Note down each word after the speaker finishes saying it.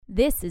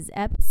This is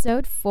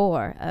episode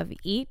 4 of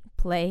Eat,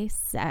 Play,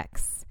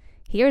 Sex.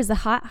 Here's a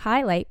hot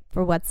highlight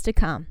for what's to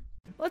come.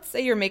 Let's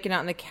say you're making out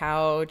on the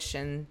couch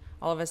and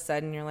all of a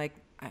sudden you're like,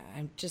 I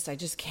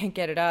just can't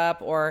get it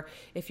up. Or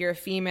if you're a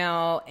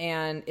female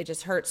and it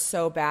just hurts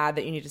so bad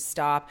that you need to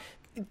stop.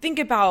 Think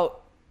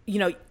about,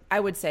 I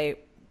would say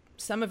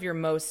some of your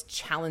most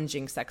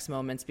challenging sex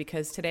moments,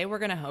 because today we're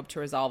going to hope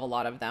to resolve a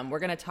lot of them. We're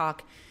going to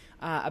talk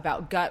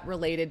about gut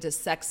related to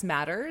sex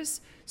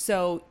matters.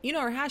 So,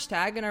 our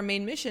hashtag and our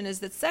main mission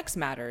is that sex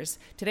matters.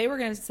 Today we're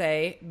going to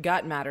say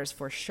gut matters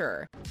for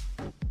sure.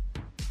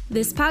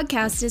 This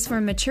podcast is for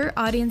mature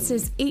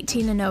audiences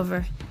 18 and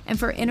over and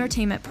for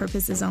entertainment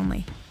purposes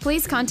only.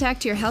 Please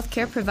contact your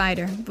healthcare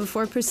provider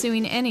before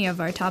pursuing any of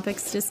our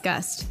topics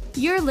discussed.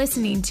 You're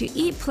listening to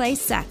Eat, Play,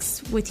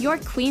 Sex with your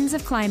queens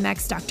of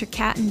climax, Dr.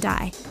 Kat and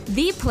Di.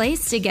 The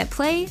place to get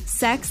play,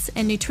 sex,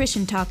 and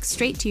nutrition talk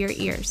straight to your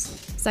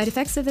ears. Side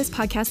effects of this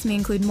podcast may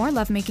include more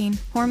lovemaking,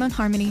 hormone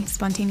harmony,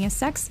 spontaneous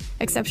sex,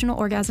 exceptional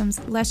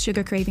orgasms, less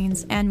sugar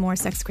cravings, and more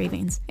sex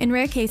cravings. In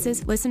rare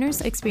cases,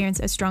 listeners experience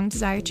a strong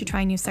desire to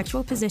try new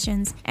sexual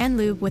positions and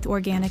lube with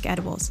organic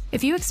edibles.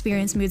 If you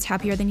experience moods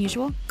happier than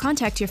usual,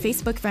 contact your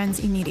Facebook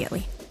friends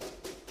immediately.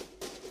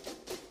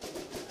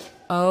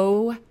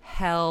 Oh,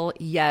 hell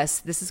yes.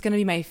 This is going to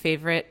be my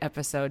favorite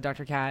episode,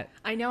 Dr. Kat.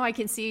 I know, I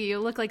can see you. You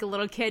look like a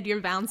little kid. You're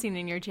bouncing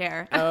in your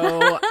chair.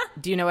 Oh,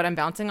 do you know what I'm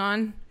bouncing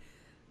on?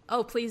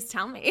 Oh, please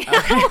tell me.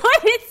 Okay.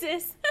 What is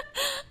this?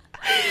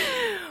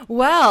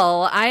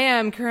 Well, I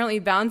am currently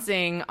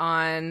bouncing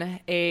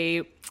on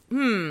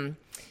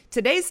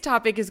today's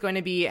topic is going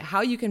to be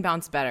how you can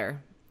bounce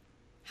better.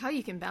 How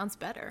you can bounce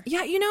better?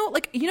 Yeah,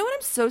 what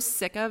I'm so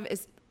sick of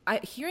is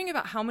hearing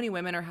about how many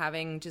women are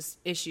having just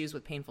issues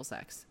with painful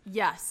sex.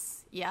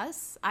 Yes.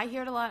 I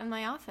hear it a lot in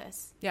my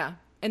office. Yeah.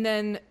 And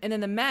then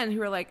the men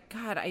who are like,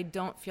 God, I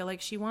don't feel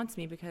like she wants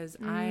me because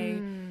why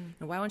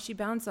won't she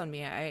bounce on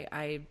me?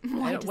 Why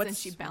doesn't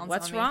she bounce on me?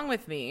 What's wrong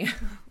with me?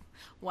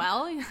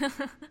 Well,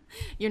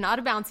 you're not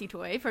a bouncy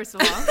toy, first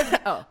of all.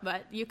 Oh.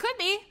 But you could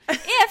be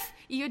if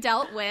you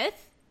dealt with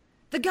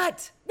the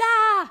gut.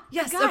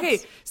 Yes. Gut.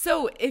 Okay.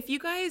 So if you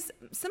guys,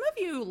 some of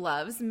you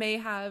loves may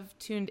have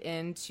tuned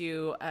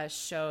into a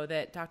show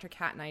that Dr.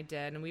 Kat and I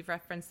did, and we've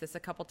referenced this a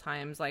couple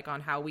times, like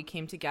on how we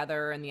came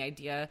together and the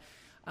idea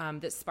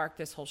that sparked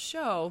this whole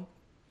show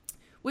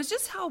was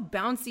just how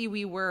bouncy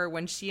we were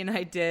when she and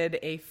I did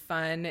a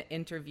fun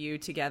interview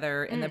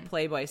together in the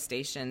Playboy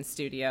Station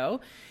studio.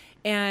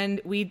 And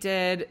we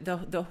did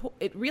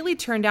it really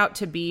turned out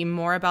to be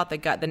more about the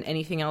gut than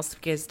anything else,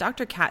 because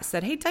Dr. Kat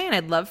said, hey, Diane,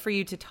 I'd love for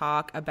you to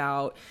talk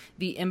about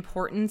the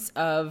importance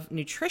of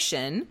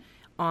nutrition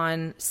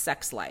on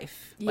sex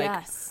life.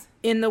 Yes.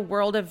 Like, in the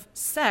world of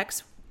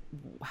sex,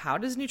 how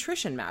does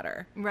nutrition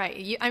matter? Right.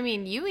 You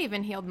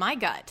even healed my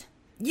gut.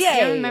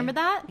 Yay. Do you remember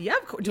that? Yeah,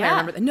 of course. Do I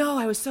remember that? No,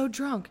 I was so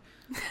drunk.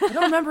 I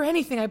don't remember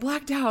anything. I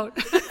blacked out.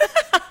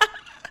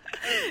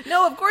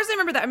 No, of course I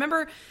remember that. I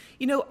remember,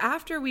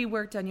 after we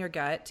worked on your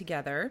gut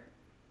together,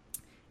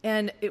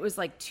 and it was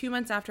like 2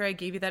 months after I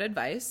gave you that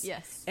advice.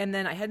 Yes. And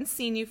then I hadn't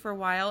seen you for a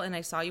while, and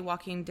I saw you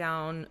walking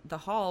down the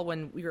hall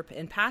when we were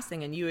in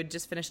passing, and you had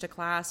just finished a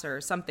class or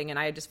something, and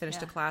I had just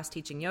finished a class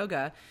teaching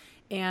yoga.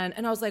 And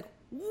I was like,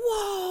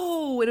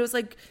 whoa. And it was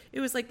like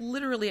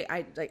literally,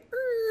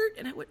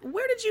 and I went,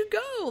 where did you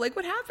go? Like,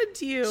 what happened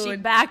to you? She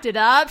backed it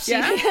up. She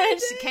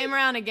she came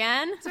around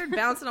again. Started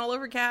bouncing all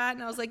over Kat.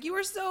 And I was like, you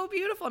were so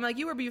beautiful. I'm like,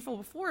 you were beautiful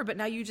before, but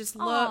now you just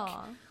look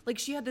like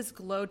she had this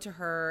glow to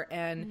her.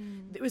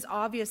 And it was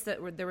obvious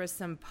that there was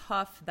some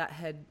puff that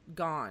had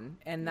gone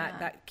and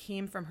that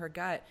came from her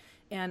gut.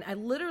 And I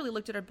literally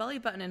looked at her belly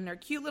button and her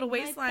cute little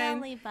waistline. My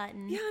belly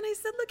button. Yeah, and I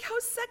said, look how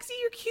sexy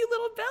your cute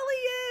little belly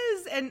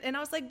is. And I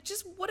was like,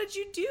 just what did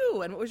you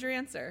do? And what was your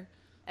answer?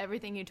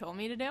 Everything you told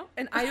me to do.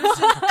 And I was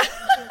just,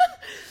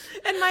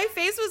 and my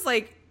face was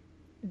like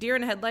deer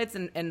in headlights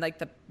in like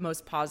the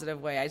most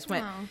positive way. I just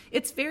went,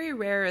 It's very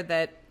rare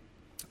that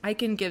I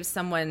can give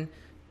someone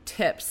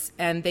tips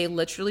and they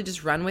literally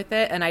just run with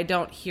it. And I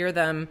don't hear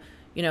them,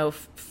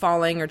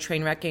 falling or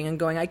train wrecking and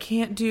going, I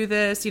can't do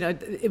this.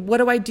 What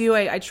do I do?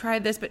 I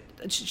tried this, but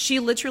she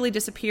literally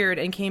disappeared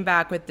and came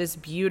back with this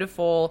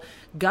beautiful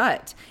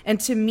gut. And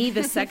to me,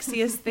 the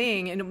sexiest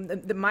thing,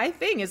 and my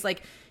thing is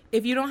like,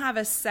 if you don't have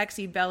a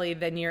sexy belly,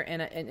 then you're in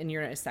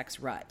a sex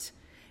rut.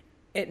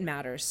 It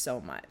matters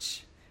so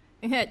much.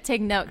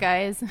 Take note,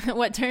 guys.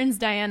 What turns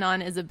Diane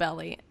on is a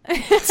belly.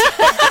 It's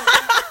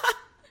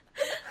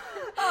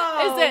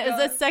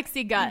a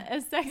sexy gut. A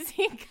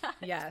sexy gut.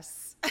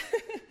 Yes.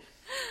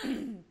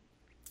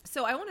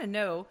 So I want to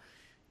know,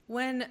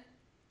 when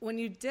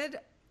you did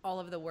all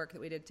of the work that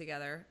we did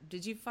together,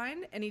 did you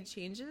find any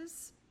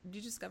changes? Did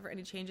you discover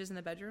any changes in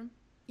the bedroom?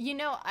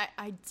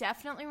 I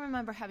definitely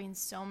remember having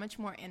so much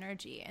more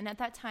energy. And at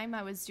that time,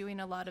 I was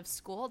doing a lot of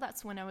school.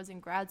 That's when I was in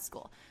grad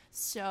school.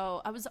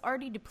 So I was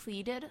already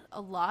depleted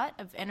a lot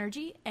of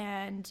energy.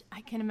 And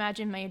I can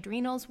imagine my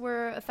adrenals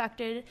were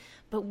affected.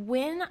 But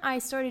when I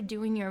started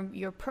doing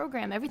your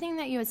program, everything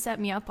that you had set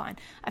me up on,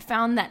 I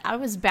found that I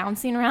was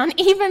bouncing around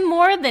even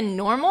more than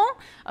normal.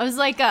 I was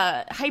like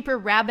a hyper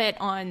rabbit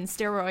on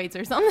steroids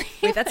or something.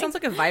 Wait, that sounds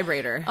like a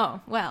vibrator.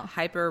 Oh, well.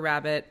 Hyper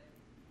rabbit.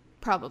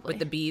 Probably. With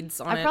the beads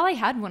on it? I probably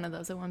had one of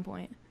those at one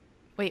point.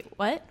 Wait,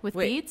 what? With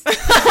beads?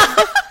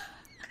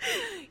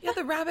 Yeah,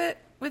 the rabbit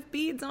with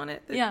beads on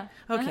it. Yeah.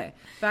 Okay,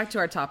 back to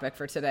our topic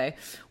for today.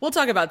 We'll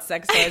talk about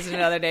sex toys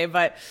another day,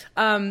 but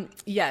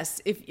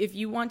yes, if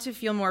you want to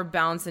feel more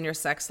balance in your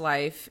sex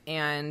life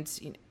and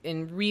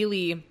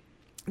really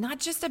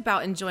not just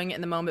about enjoying it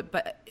in the moment,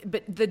 but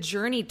the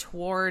journey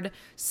toward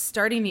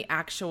starting the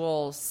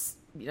actual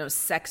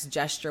sex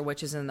gesture,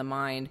 which is in the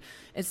mind.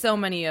 And so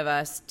many of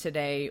us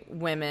today,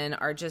 women,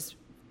 are just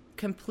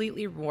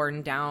completely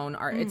worn down.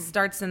 It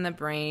starts in the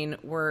brain.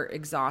 We're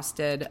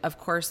exhausted. Of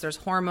course, there's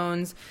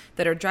hormones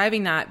that are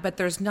driving that, but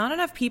there's not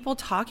enough people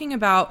talking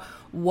about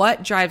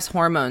what drives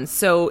hormones.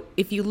 So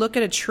if you look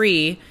at a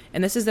tree,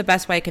 and this is the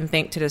best way I can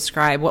think to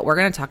describe what we're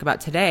going to talk about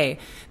today,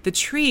 the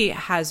tree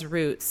has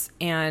roots,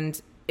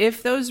 and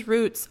if those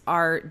roots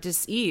are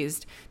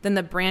diseased, then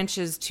the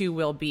branches too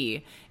will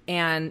be.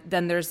 And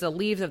then there's the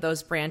leaves of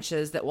those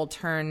branches that will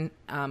turn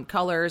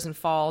colors and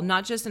fall,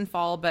 not just in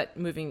fall, but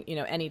moving,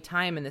 any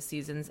time in the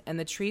seasons. And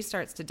the tree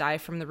starts to die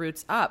from the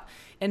roots up.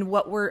 And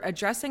what we're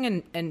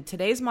addressing in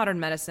today's modern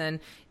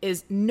medicine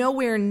is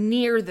nowhere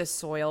near the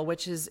soil,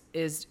 which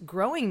is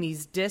growing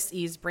these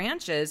diseased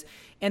branches.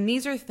 And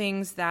these are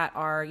things that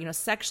are,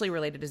 sexually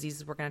related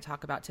diseases we're going to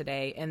talk about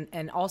today.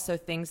 And also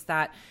things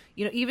that,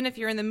 even if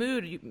you're in the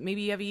mood,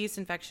 maybe you have a yeast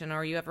infection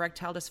or you have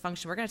erectile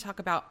dysfunction, we're going to talk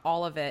about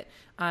all of it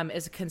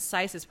as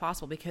concise as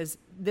possible, because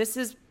this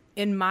is,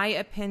 in my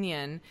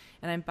opinion,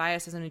 and I'm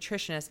biased as a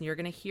nutritionist, and you're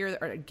going to hear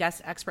our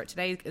guest expert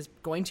today is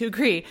going to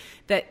agree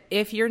that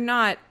if you're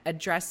not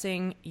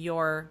addressing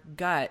your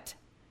gut,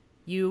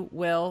 you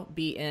will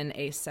be in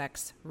a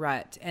sex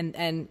rut.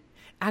 And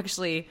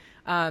actually,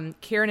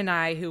 Karen and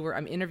I, who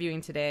I'm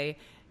interviewing today,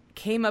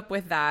 came up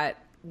with that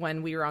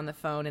when we were on the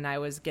phone and I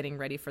was getting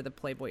ready for the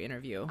Playboy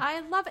interview. I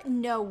love it.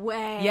 No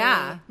way.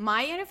 Yeah.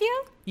 My interview?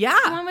 Yeah.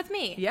 The one with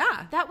me?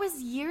 Yeah. That was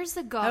years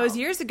ago. That was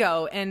years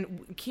ago.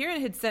 And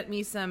Kieran had sent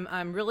me some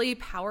really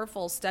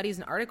powerful studies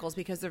and articles,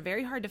 because they're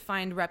very hard to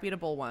find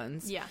reputable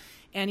ones. Yeah.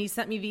 And he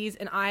sent me these,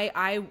 and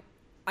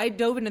I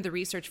dove into the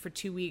research for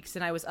 2 weeks,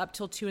 and I was up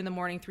till 2 in the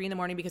morning, 3 in the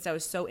morning, because I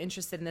was so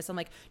interested in this. I'm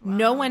like,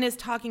 No one is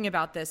talking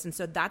about this. And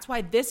so that's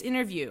why this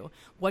interview,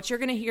 what you're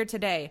going to hear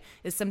today,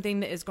 is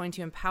something that is going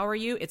to empower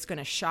you. It's going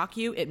to shock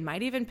you. It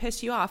might even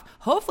piss you off.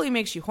 Hopefully it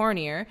makes you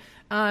hornier.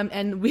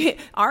 And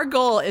our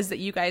goal is that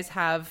you guys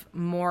have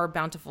more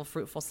bountiful,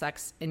 fruitful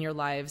sex in your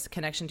lives,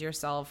 connection to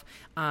yourself,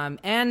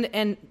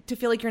 and to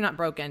feel like you're not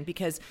broken,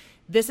 because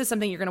this is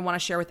something you're going to want to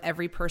share with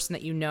every person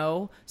that you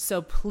know.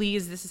 So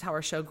please, this is how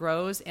our show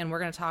grows. And we're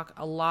going to talk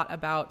a lot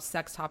about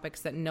sex topics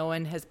that no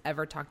one has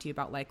ever talked to you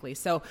about, likely.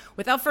 So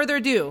without further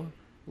ado,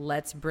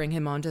 let's bring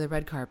him onto the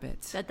red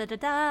carpet. Da, da, da,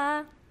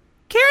 da.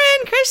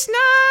 Kiran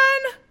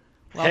Krishnan!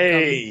 Welcome.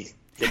 Hey,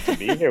 good to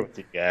be here with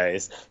you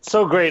guys.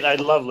 So great. I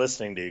love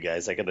listening to you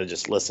guys. I could have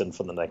just listened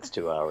for the next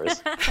 2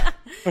 hours.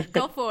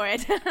 Go for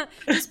it.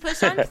 Just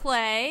push on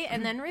play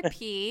and then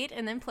repeat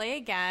and then play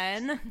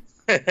again.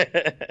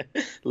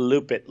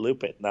 Loop it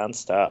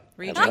nonstop.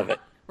 I love it.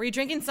 Were you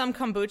drinking some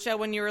kombucha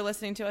when you were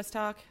listening to us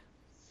talk?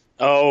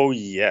 Oh,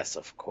 yes,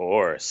 of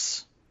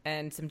course.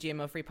 And some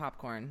GMO-free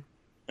popcorn.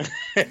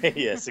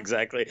 Yes,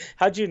 exactly.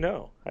 How'd you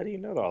know? How do you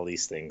know all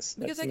these things?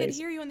 Because I could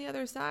hear you on the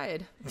other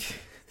side.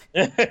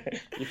 You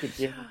could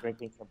hear me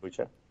drinking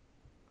kombucha?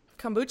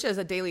 Kombucha is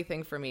a daily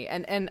thing for me,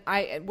 and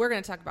we're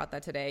going to talk about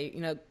that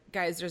today.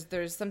 Guys,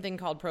 there's something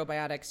called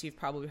probiotics. You've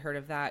probably heard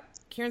of that.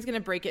 Kieran's going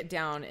to break it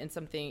down in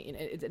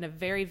a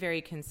very,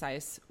 very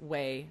concise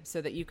way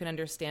so that you can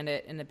understand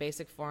it in a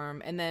basic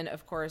form. And then,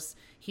 of course,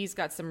 he's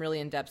got some really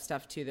in-depth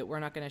stuff too that we're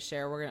not going to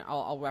share.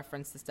 I'll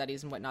reference the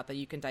studies and whatnot that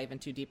you can dive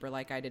into deeper,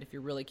 like I did, if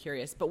you're really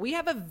curious. But we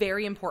have a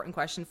very important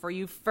question for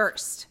you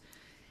first,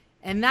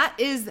 and that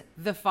is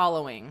the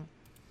following.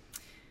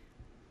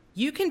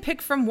 You can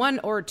pick from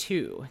one or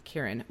two,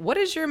 Kieran. What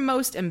is your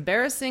most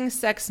embarrassing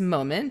sex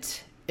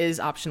moment? Is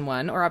option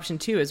one, or option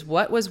two is,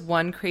 what was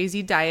one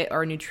crazy diet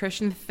or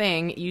nutrition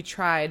thing you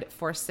tried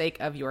for sake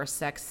of your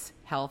sex,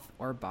 health,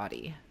 or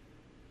body?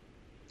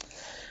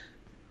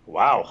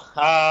 Wow.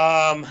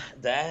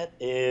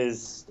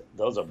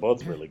 Those are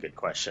both really good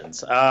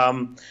questions.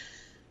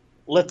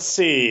 Let's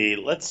see.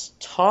 Let's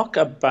talk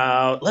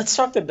about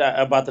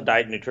the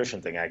diet and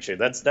nutrition thing. Actually,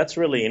 that's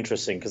really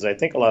interesting, because I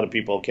think a lot of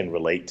people can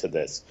relate to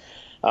this.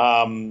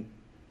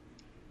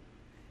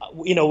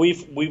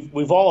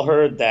 We've all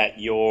heard that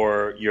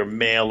your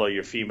male or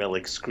your female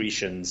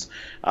excretions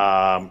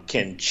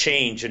can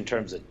change in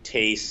terms of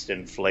taste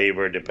and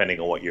flavor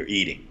depending on what you're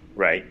eating,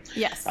 right?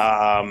 Yes.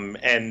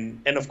 And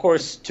of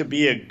course, to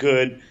be a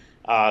good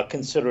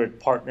considerate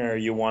partner,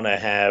 you want to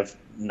have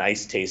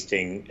nice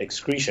tasting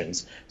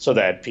excretions so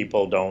that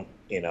people don't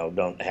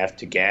have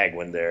to gag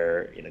when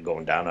they're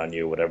going down on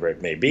you, whatever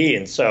it may be.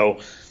 And so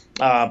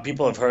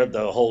people have heard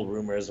the whole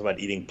rumors about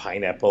eating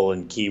pineapple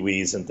and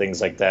kiwis and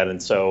things like that.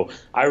 And so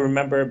I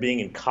remember being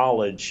in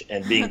college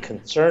and being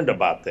concerned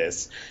about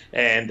this,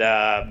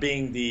 and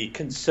being the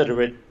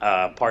considerate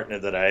partner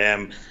that I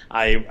am,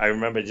 I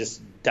remember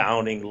just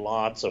downing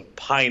lots of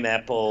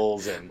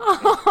pineapples and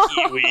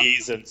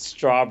kiwis and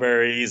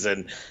strawberries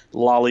and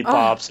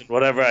lollipops and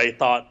whatever I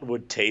thought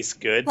would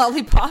taste good.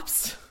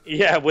 Lollipops.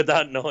 Yeah,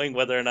 without knowing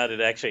whether or not it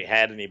actually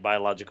had any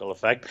biological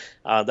effect.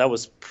 That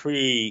was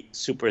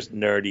pre-super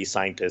nerdy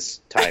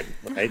scientist time,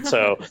 right?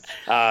 So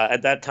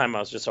at that time, I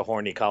was just a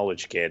horny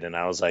college kid, and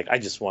I was like, I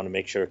just want to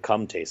make sure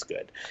cum tastes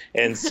good.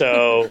 And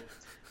so,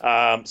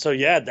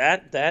 yeah,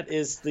 that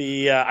is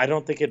the. I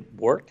don't think it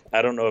worked.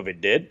 I don't know if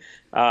it did.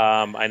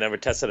 I never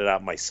tested it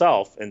out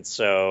myself, and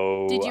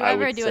so. Did you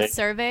ever do a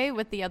survey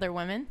with the other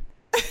women?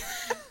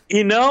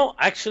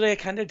 Actually, I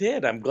kind of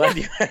did. I'm glad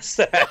you asked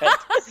that.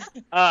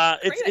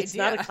 It's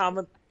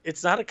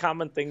not a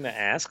common thing to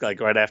ask,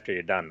 like right after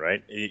you're done,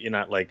 right? You're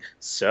not like,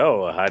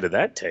 so how did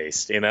that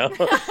taste? But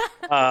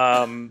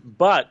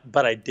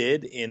I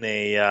did in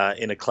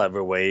a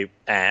clever way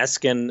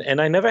ask, and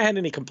I never had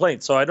any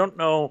complaints. So I don't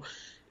know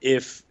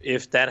if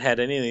that had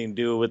anything to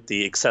do with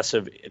the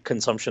excessive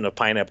consumption of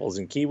pineapples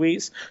and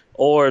kiwis,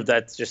 or if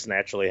that's just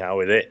naturally how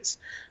it is.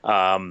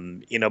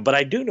 But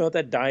I do know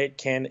that diet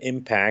can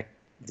impact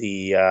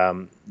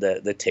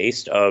the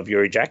taste of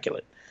your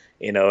ejaculate,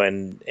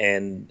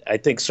 and I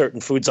think certain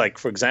foods, like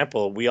for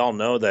example, we all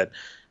know that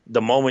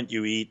the moment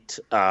you eat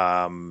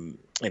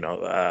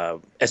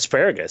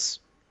asparagus,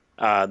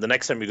 the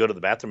next time you go to the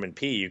bathroom and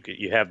pee,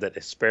 you have that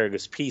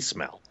asparagus pee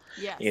smell.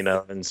 Yes.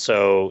 And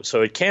so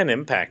it can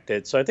impact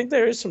it. So I think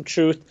there is some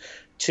truth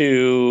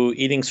to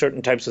eating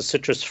certain types of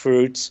citrus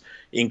fruits,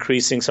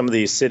 increasing some of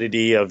the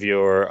acidity of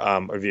your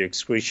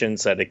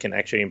excretions, that it can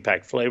actually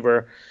impact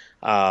flavor.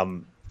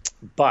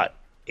 But,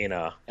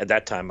 at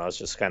that time I was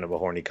just kind of a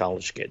horny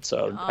college kid,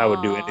 so I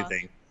would do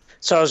anything.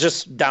 So I was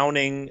just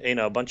downing,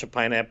 a bunch of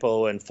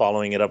pineapple and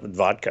following it up with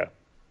vodka.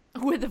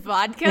 With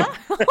vodka?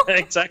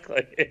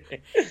 Exactly.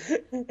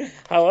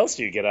 How else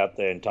do you get out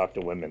there and talk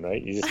to women,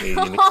 right? You just need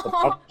some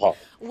alcohol.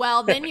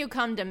 Well, then you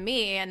come to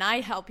me and I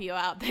help you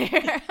out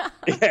there.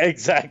 Yeah,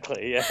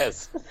 exactly.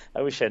 Yes.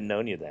 I wish I'd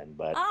known you then,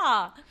 but.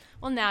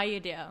 Well, now you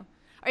do.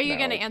 Are you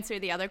going to answer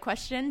the other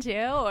question too,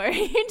 or are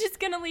you just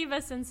going to leave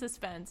us in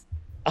suspense?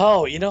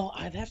 Oh,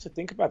 I'd have to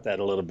think about that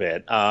a little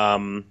bit.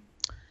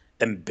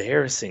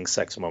 Embarrassing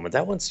sex moment.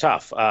 That one's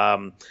tough.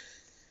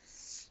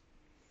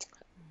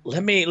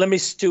 Let me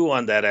stew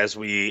on that as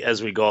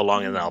we go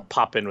along, and I'll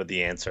pop in with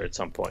the answer at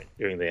some point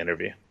during the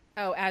interview.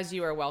 Oh, as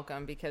you are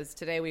welcome, because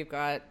today we're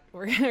going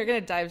to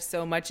dive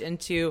so much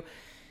into,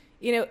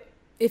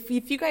 if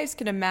you guys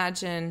can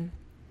imagine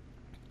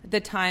the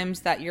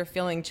times that you're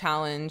feeling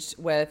challenged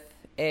with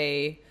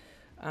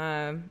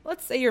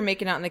let's say you're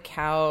making out on the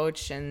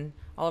couch and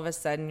all of a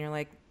sudden you're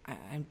like,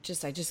 I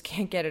just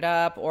can't get it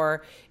up.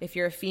 Or if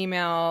you're a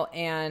female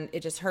and it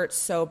just hurts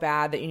so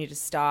bad that you need to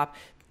stop.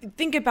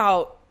 Think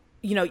about,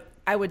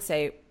 I would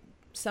say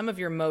some of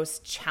your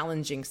most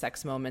challenging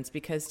sex moments,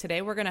 because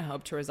today we're going to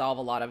hope to resolve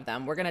a lot of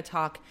them. We're going to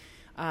talk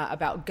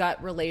about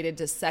gut related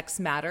to sex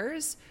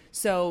matters.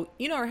 So,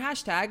 our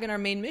hashtag and our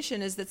main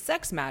mission is that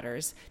sex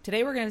matters.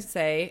 Today we're going to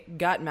say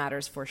gut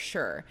matters for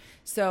sure.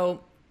 So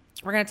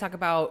we're going to talk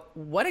about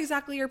what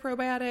exactly are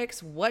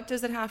probiotics, what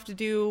does it have to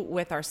do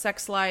with our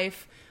sex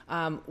life,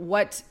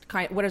 what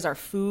does our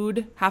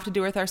food have to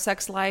do with our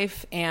sex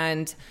life,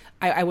 and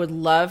I would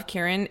love,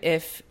 Karen,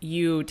 if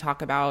you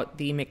talk about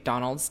the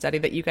McDonald's study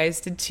that you guys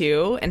did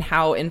too, and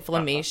how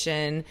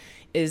inflammation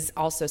is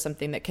also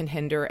something that can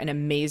hinder an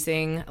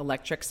amazing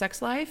electric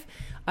sex life,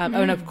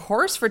 and of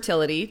course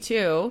fertility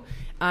too.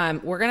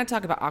 We're going to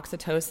talk about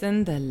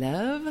oxytocin, the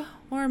love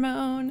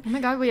hormone. Oh my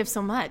God, we have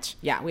so much.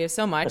 Yeah, we have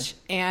so much.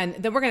 And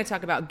then we're going to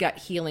talk about gut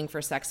healing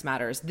for sex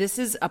matters. This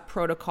is a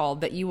protocol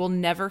that you will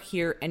never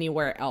hear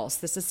anywhere else.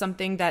 This is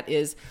something that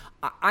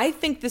I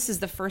think this is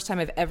the first time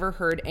I've ever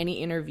heard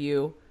any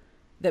interview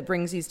that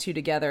brings these two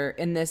together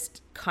in this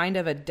kind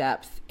of a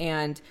depth.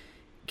 And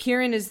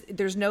Kieran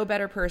there's no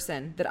better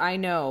person that I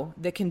know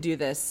that can do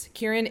this.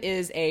 Kieran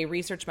is a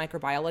research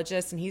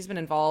microbiologist, and he's been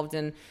involved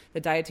in the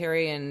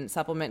dietary and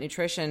supplement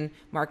nutrition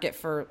market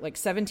for like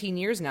 17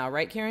 years now,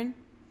 right, Kieran?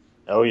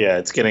 Oh yeah,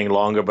 it's getting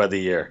longer by the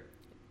year.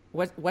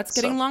 What's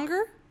getting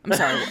longer? I'm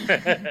sorry.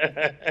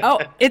 Oh,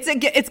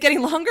 it's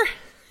getting longer?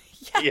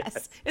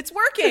 Yes, it's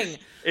working.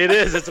 It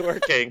is. It's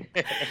working.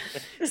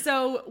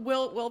 So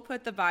we'll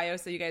put the bio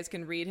so you guys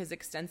can read his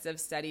extensive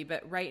study.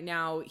 But right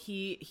now,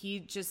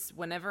 he just,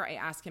 whenever I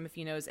ask him if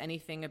he knows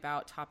anything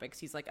about topics,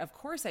 he's like, of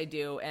course I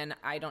do. And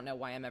I don't know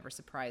why I'm ever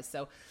surprised.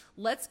 So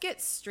let's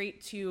get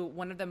straight to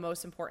one of the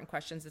most important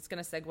questions that's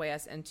going to segue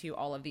us into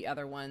all of the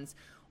other ones.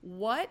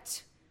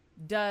 What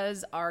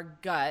does our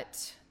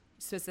gut,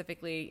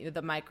 specifically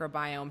the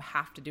microbiome,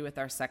 have to do with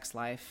our sex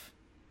life?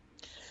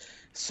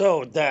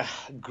 So the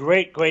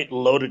great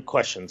loaded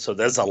question. So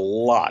there's a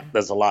lot,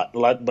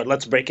 but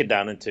let's break it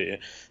down into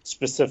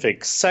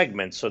specific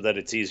segments so that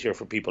it's easier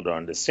for people to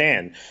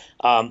understand.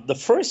 The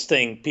first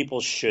thing people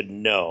should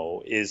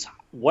know is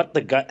what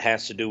the gut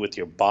has to do with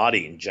your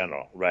body in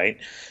general, right?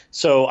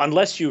 So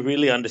unless you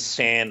really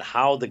understand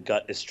how the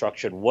gut is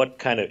structured, what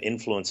kind of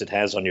influence it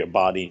has on your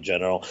body in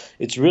general,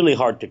 it's really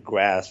hard to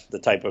grasp the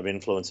type of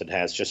influence it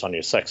has just on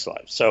your sex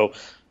life. So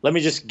let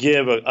me just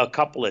give a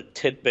couple of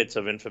tidbits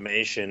of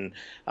information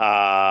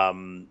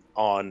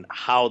on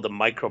how the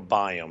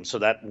microbiome. So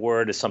that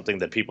word is something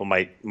that people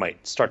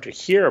might start to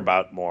hear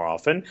about more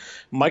often.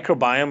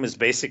 Microbiome is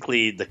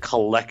basically the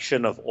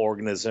collection of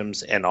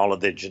organisms and all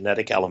of the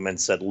genetic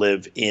elements that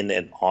live in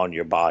and on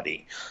your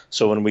body.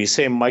 So when we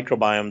say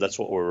microbiome, that's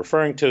what we're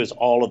referring to is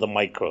all of the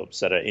microbes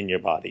that are in your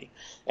body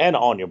and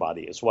on your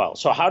body as well.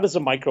 So how does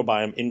the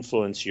microbiome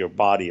influence your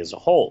body as a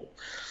whole?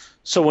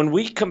 So when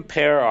we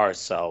compare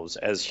ourselves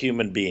as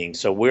human beings,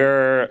 so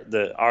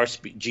our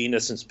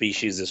genus and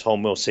species is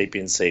Homo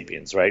sapiens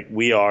sapiens, right?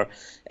 We are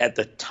at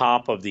the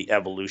top of the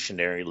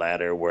evolutionary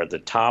ladder. We're at the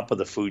top of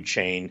the food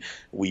chain.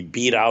 We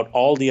beat out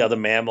all the other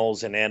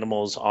mammals and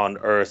animals on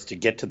Earth to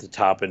get to the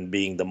top and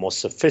being the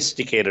most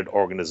sophisticated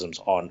organisms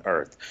on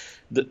Earth.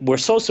 We're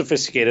so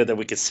sophisticated that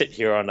we could sit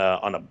here on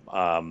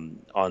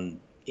the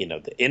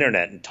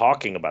internet and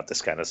talking about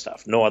this kind of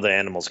stuff. No other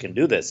animals can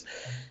do this.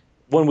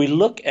 When we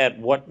look at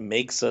what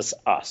makes us,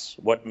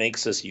 what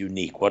makes us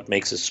unique, what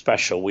makes us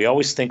special, we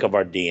always think of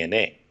our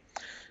DNA.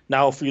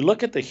 Now, if we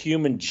look at the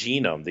human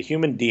genome, the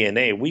human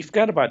DNA, we've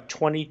got about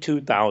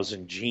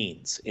 22,000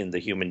 genes in the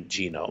human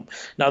genome.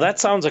 Now, that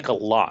sounds like a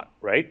lot,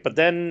 right? But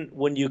then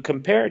when you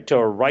compare it to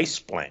a rice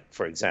plant,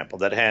 for example,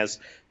 that has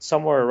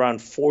somewhere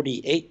around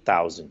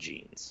 48,000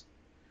 genes,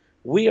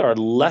 we are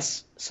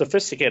less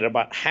sophisticated,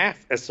 about half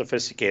as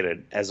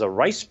sophisticated as a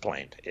rice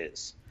plant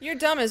is. You're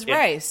dumb as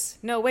rice.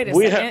 No, wait a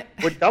second.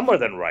 We're dumber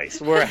than rice.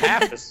 We're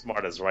half as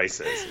smart as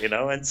rice is,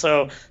 And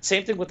so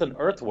same thing with an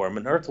earthworm.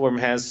 An earthworm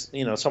has,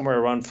 somewhere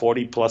around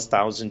 40+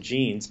 thousand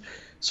genes.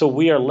 So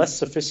we are less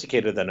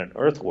sophisticated than an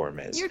earthworm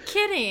is. You're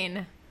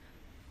kidding.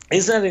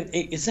 Is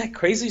that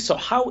crazy? So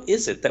how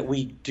is it that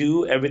we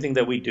do everything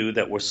that we do,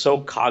 that we're so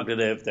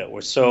cognitive, that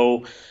we're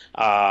so,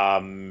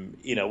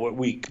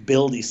 we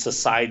build these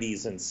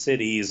societies and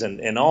cities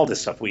and all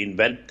this stuff. We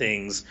invent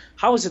things.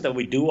 How is it that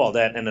we do all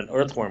that and an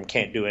earthworm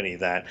can't do any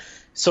of that?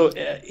 So,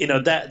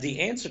 that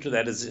the answer to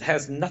that is it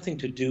has nothing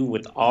to do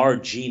with our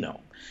genome.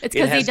 It's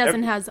because he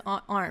doesn't have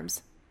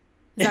arms.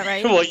 Is that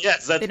right? Well,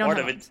 yes, that's part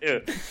of it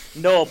too.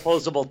 No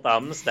opposable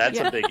thumbs. That's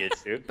a big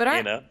issue. But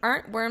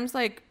aren't worms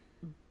like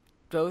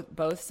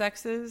both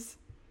sexes?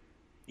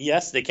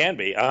 Yes, they can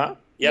be. Yep,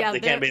 yeah,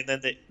 they can be. And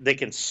then they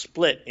can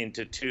split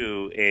into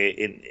two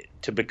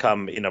to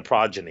become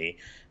progeny,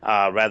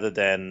 rather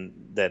than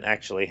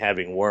actually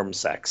having worm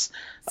sex.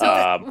 So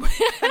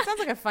that sounds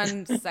like a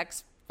fun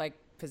sex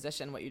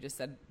position. What you just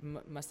said,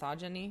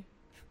 misogyny.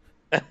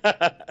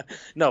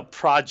 No,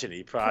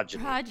 progeny.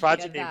 Progeny.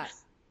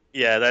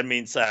 Yeah, that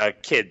means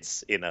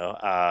kids.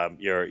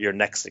 Your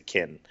next of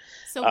kin.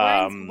 So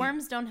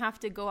worms don't have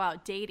to go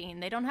out dating.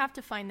 They don't have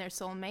to find their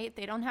soulmate.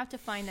 They don't have to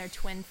find their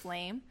twin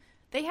flame.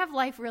 They have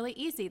life really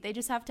easy. They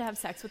just have to have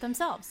sex with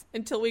themselves.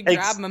 Until we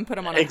grab them and put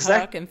them on a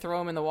hook and throw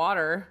them in the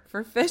water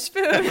for fish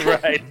food.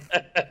 Right.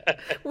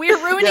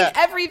 We're ruining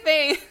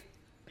everything.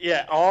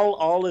 Yeah,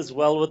 all is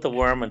well with the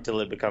worm until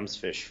it becomes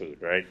fish food,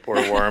 right? Poor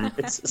worm.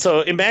 So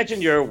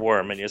imagine you're a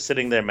worm and you're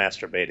sitting there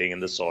masturbating in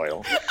the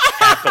soil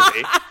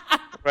happily.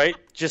 Right?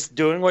 Just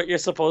doing what you're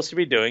supposed to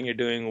be doing. You're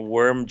doing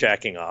worm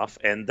jacking off.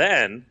 And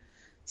then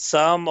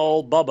some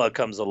old Bubba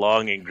comes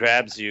along and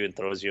grabs you and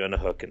throws you on a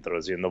hook and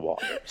throws you in the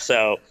water.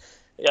 So,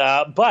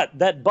 but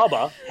that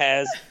Bubba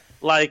has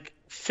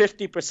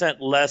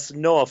 50% less,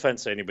 no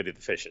offense to anybody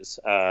that fishes,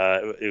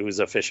 who's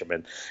a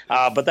fisherman.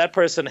 But that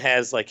person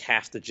has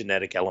half the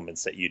genetic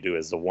elements that you do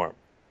as the worm.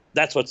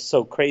 That's what's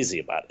so crazy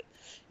about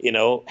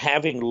it.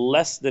 Having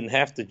less than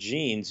half the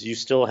genes, you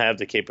still have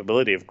the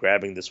capability of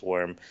grabbing this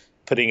worm,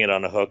 putting it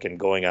on a hook and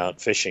going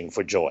out fishing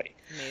for joy.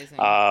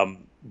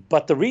 Amazing.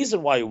 But the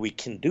reason why we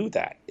can do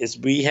that is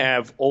we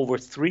have over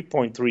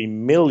 3.3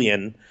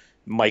 million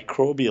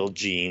microbial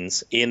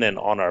genes in and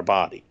on our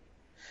body.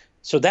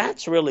 So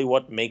that's really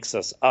what makes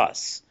us,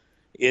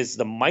 is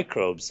the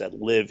microbes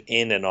that live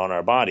in and on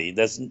our body.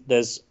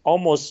 There's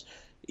almost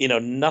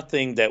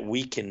nothing that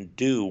we can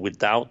do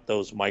without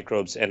those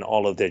microbes and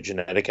all of their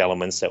genetic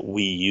elements that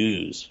we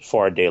use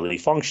for our daily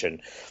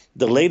function.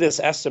 The latest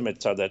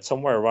estimates are that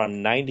somewhere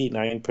around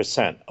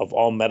 99% of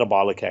all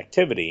metabolic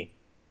activity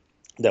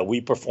that we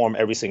perform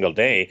every single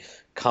day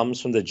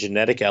comes from the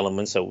genetic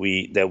elements that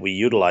we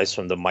utilize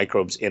from the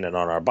microbes in and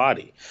on our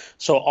body.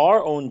 So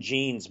our own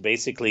genes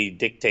basically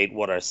dictate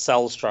what our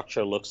cell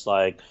structure looks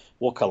like,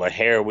 what color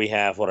hair we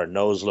have, what our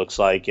nose looks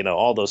like,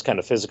 all those kind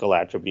of physical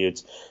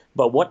attributes.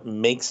 But what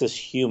makes us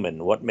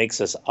human, what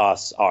makes us,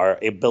 our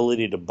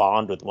ability to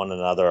bond with one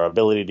another, our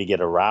ability to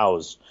get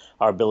aroused,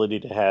 our ability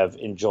to have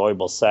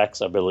enjoyable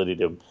sex, our ability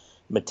to,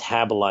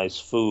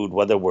 metabolize food,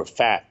 whether we're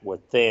fat, we're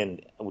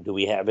thin, do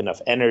we have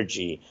enough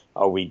energy,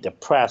 are we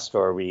depressed,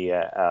 or are we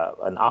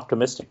an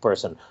optimistic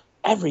person?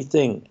 Every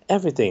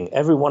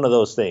one of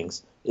those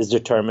things is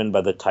determined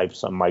by the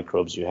types of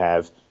microbes you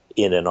have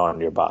in and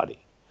on your body.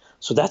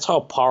 So that's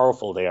how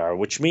powerful they are,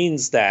 which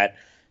means that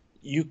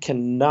you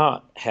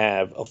cannot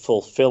have a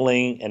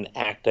fulfilling and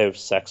active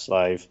sex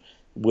life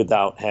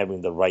without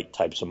having the right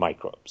types of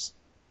microbes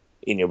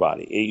in your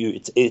body.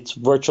 It's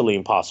virtually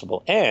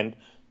impossible. And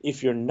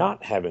if you're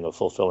not having a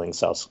fulfilling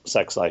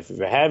sex life, if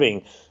you're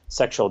having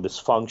sexual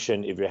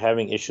dysfunction, if you're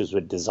having issues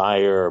with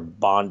desire, or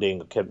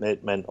bonding, or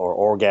commitment,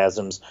 or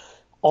orgasms,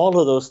 all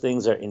of those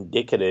things are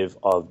indicative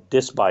of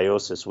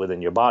dysbiosis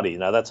within your body.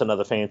 Now, that's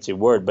another fancy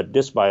word, but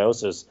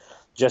dysbiosis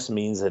just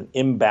means an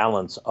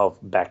imbalance of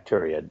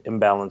bacteria,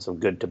 imbalance of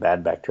good to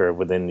bad bacteria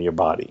within your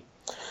body.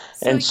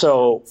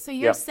 So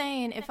you're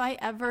saying if I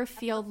ever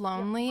feel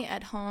lonely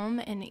at home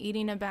and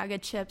eating a bag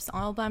of chips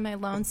all by my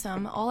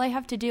lonesome, all I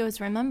have to do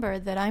is remember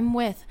that I'm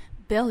with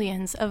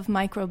billions of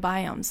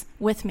microbiomes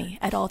with me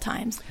at all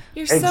times.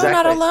 You're so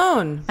not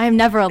alone. I'm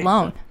never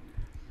alone.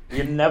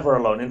 You're never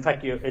alone. In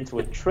fact, it's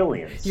with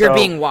trillions. You're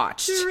being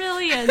watched.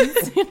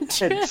 Trillions.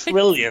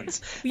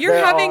 Trillions.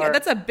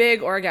 That's a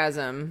big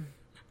orgasm.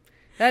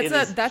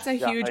 That's a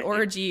huge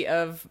orgy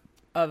of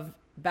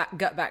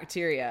gut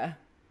bacteria.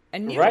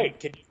 And right.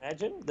 Can you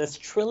imagine? There's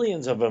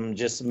trillions of them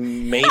just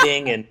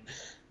mating and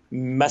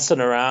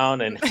messing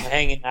around and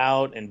hanging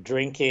out and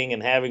drinking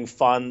and having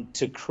fun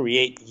to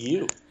create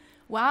you.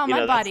 Wow,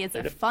 my body is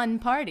a fun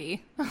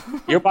party.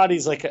 Your body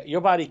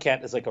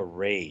cat is like a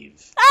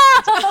rave.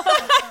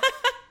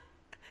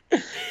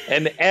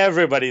 And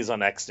everybody's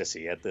on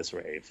ecstasy at this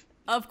rave.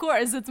 Of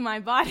course, it's my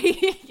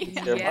body.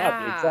 Your body,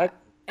 exactly.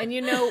 And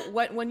you know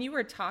what? When you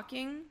were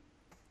talking,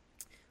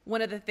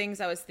 one of the things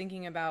I was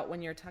thinking about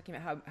when you're talking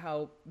about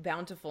how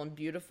bountiful and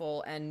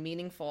beautiful and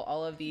meaningful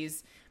all of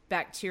these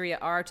bacteria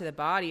are to the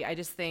body, I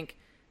just think,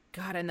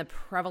 God, and the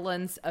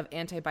prevalence of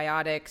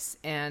antibiotics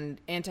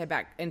and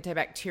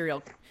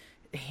antibacterial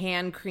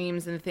hand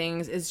creams and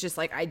things is just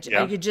like, I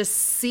could just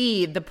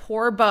see the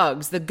poor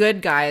bugs, the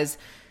good guys,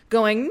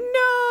 going,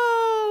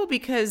 no,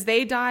 because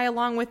they die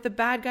along with the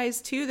bad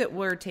guys too that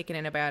we're taking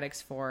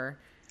antibiotics for.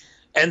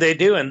 And they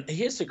do. And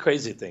here's the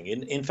crazy thing.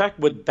 In fact,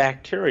 with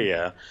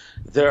bacteria,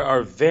 there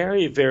are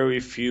very, very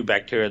few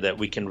bacteria that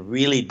we can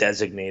really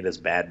designate as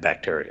bad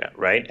bacteria,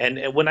 right?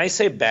 And when I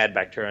say bad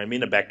bacteria, I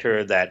mean a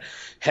bacteria that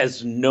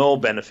has no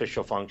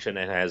beneficial function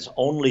and has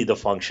only the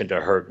function to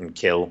hurt and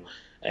kill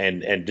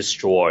and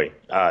destroy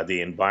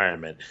the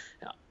environment.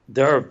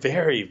 There are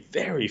very,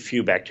 very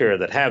few bacteria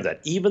that have that.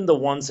 Even the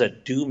ones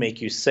that do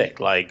make you sick,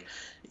 like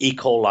E.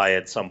 coli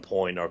at some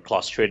point, or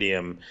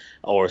Clostridium,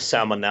 or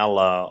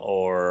Salmonella,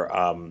 or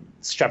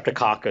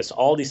Streptococcus,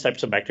 all these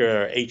types of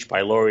bacteria, H.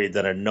 pylori,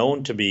 that are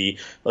known to be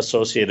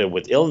associated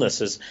with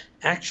illnesses,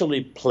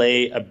 actually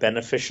play a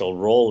beneficial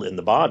role in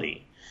the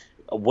body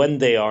when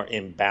they are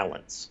in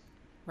balance.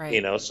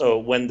 Right. So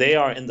when they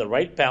are in the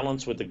right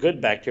balance with the good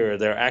bacteria,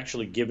 they're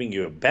actually giving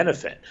you a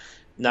benefit.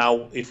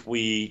 Now, if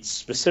we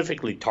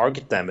specifically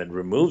target them and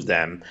remove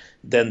them,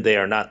 then they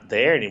are not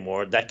there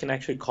anymore. That can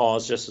actually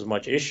cause just as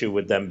much issue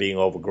with them being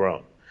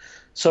overgrown.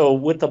 So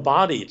with the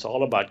body, it's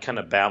all about kind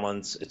of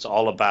balance. It's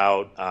all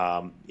about,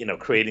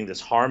 creating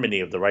this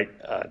harmony of the right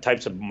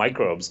types of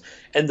microbes.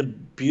 And the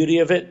beauty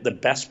of it, the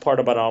best part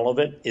about all of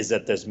it, is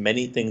that there's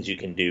many things you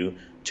can do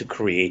to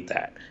create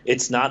that.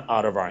 It's not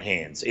out of our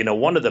hands.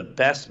 One of the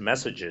best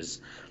messages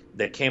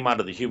that came out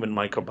of the Human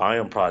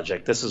Microbiome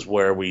Project, this is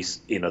where the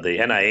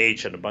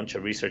NIH and a bunch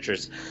of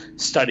researchers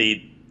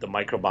studied the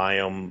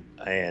microbiome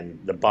and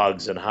the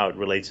bugs and how it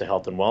relates to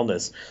health and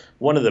wellness.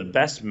 One of the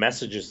best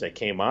messages that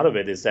came out of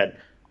it is that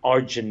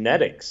our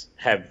genetics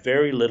have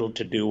very little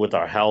to do with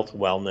our health,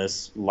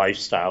 wellness,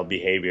 lifestyle,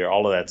 behavior,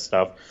 all of that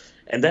stuff.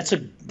 And that's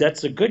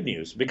a good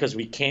news, because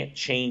we can't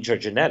change our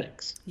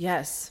genetics.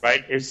 Yes.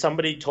 Right? If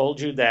somebody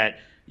told you that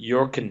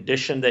your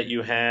condition that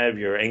you have,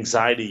 your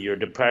anxiety, your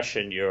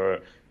depression, your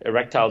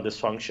erectile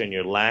dysfunction,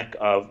 your lack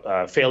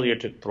of failure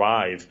to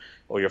thrive,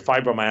 or your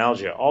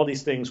fibromyalgia, all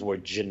these things were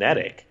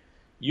genetic,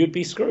 you'd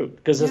be screwed,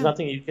 because there's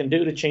nothing you can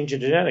do to change your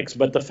genetics.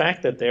 But the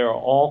fact that they are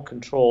all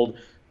controlled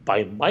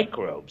by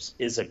microbes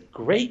is a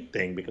great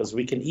thing, because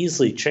we can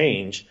easily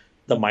change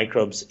the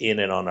microbes in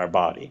and on our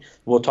body.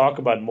 We'll talk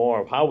about more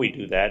of how we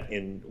do that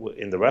in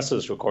the rest of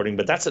this recording,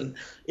 but that's an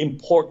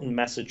important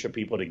message for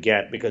people to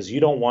get, because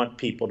you don't want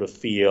people to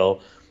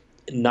feel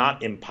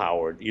not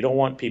empowered. You don't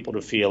want people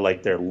to feel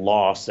like they're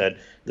lost, that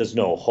there's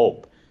no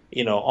hope.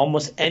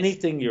 Almost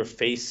anything you're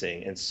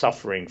facing and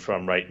suffering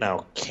from right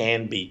now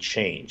can be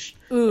changed.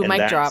 Ooh, and mic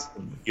that's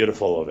drop.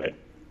 Beautiful of it.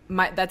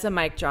 That's a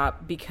mic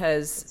drop,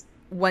 because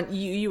when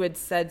you had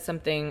said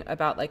something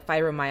about like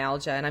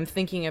fibromyalgia, and I'm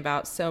thinking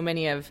about so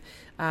many of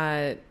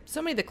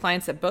the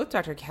clients that both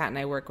Dr. Kat and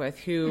I work with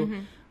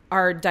who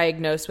are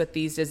diagnosed with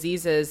these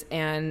diseases,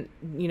 and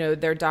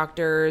their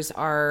doctors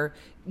are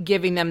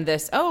giving them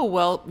this, oh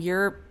well,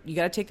 you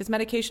got to take this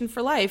medication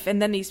for life, and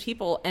then these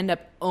people end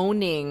up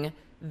owning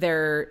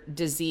their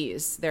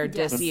disease,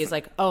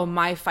 like, oh,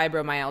 my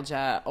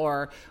fibromyalgia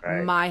or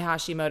my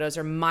Hashimoto's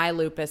or my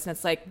lupus. And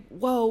it's like,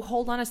 whoa,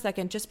 hold on a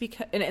second. Just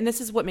because, and this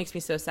is what makes me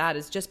so sad,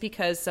 is just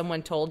because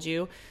someone told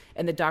you,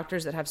 and the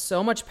doctors that have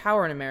so much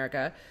power in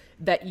America,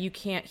 that you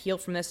can't heal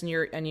from this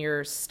and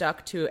you're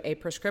stuck to a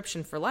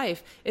prescription for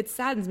life, it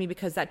saddens me,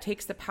 because that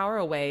takes the power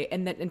away.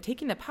 And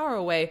taking the power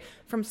away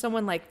from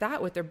someone like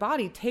that with their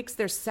body takes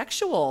their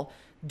sexual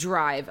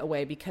drive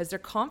away, because their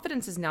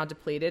confidence is now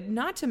depleted,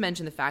 not to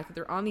mention the fact that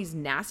they're on these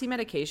nasty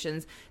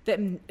medications that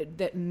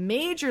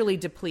majorly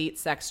deplete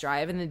sex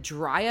drive and then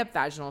dry up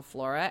vaginal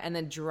flora and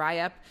then dry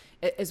up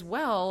as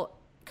well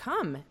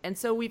cum. And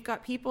so we've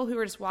got people who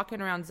are just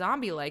walking around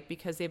zombie-like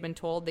because they've been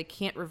told they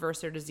can't reverse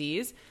their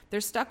disease.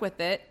 They're stuck with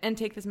it and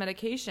take this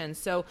medication.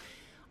 So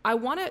I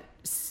want to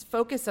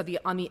focus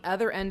on the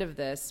other end of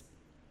this,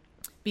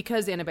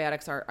 because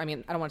antibiotics are, I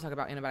don't want to talk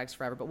about antibiotics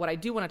forever, but what I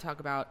do want to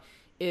talk about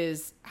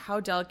is how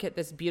delicate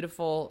this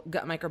beautiful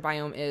gut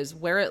microbiome is,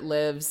 where it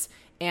lives,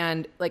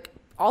 and like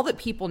all that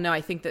people know.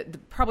 I think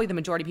that probably the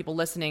majority of people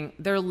listening,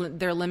 they're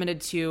limited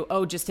to,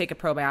 oh, just take a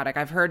probiotic.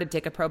 I've heard to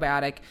take a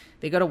probiotic.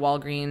 They go to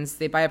Walgreens,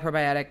 they buy a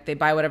probiotic, they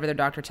buy whatever their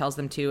doctor tells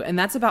them to, and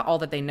that's about all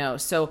that they know.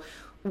 So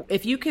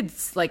if you could,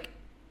 like,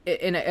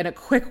 in a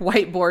quick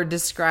whiteboard,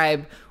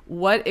 describe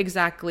what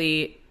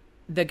exactly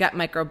the gut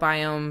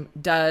microbiome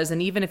does,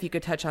 and even if you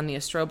could touch on the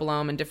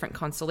estrobolome and different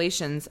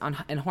constellations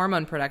and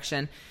hormone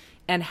production,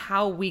 and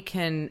how we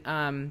can,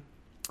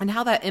 and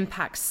how that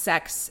impacts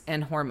sex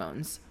and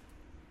hormones.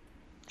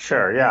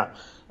 Sure, yeah.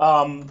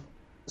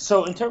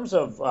 So in terms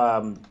of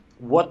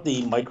what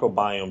the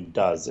microbiome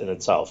does in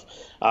itself,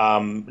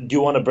 do you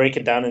want to break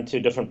it down into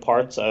different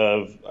parts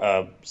of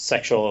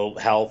sexual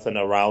health and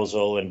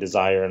arousal and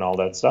desire and all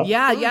that stuff?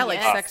 Yeah,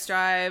 like sex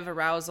drive,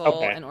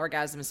 arousal, and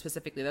orgasm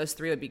specifically. Those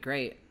three would be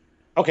great.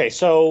 Okay,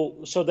 so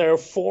there are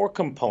 4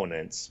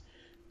 components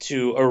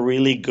to a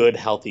really good,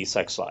 healthy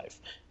sex life.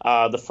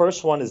 The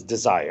first one is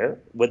desire.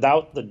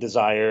 Without the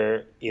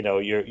desire,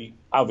 you're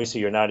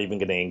obviously not even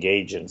going to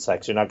engage in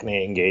sex. You're not going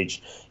to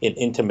engage in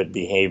intimate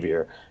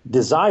behavior.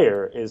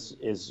 Desire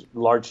is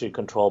largely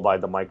controlled by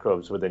the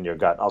microbes within your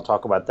gut. I'll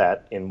talk about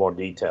that in more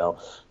detail.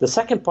 The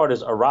second part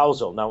is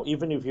arousal. Now,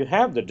 even if you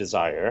have the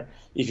desire,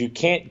 if you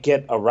can't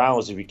get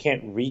aroused, if you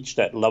can't reach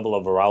that level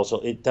of arousal,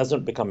 it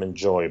doesn't become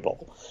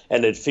enjoyable.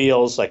 And it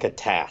feels like a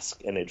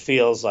task. And it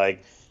feels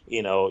like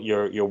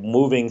you're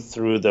moving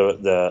through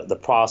the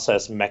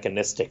process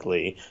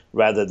mechanistically,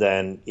 rather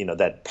than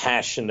that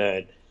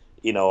passionate,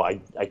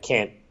 I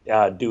can't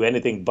do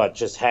anything but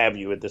just have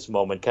you at this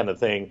moment kind of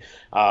thing.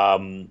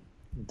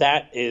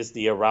 That is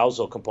the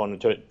arousal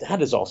component to it.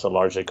 That is also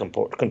largely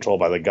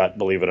controlled by the gut,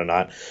 believe it or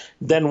not.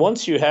 Then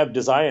once you have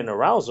desire and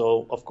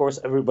arousal, of course,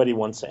 everybody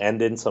wants to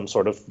end in some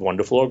sort of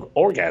wonderful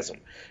orgasm,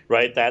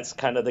 right? That's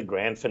kind of the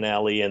grand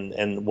finale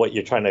and what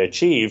you're trying to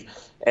achieve.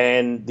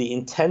 And the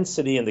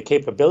intensity and the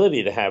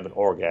capability to have an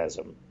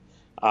orgasm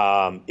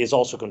is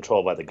also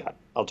controlled by the gut.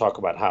 I'll talk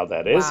about how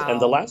that is. Wow.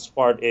 And the last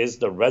part is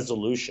the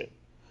resolution,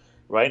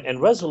 right? And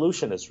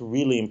resolution is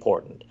really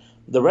important.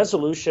 The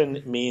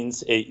resolution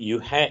means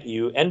you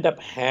end up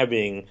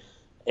having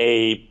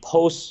a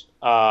post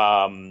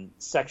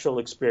sexual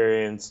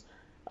experience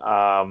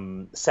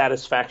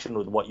satisfaction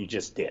with what you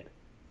just did,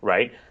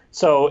 right?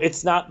 So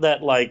it's not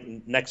that like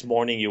next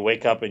morning you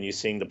wake up and you're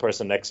seeing the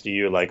person next to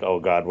you like, oh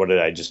God, what did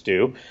I just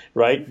do,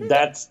 right?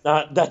 That's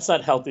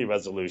not healthy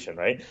resolution,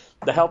 right?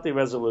 The healthy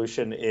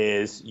resolution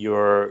is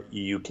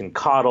you can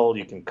coddle,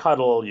 you can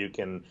cuddle, you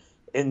can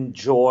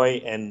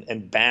enjoy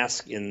and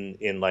bask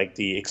in like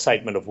the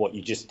excitement of what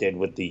you just did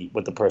with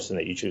the person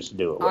that you choose to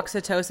do it with.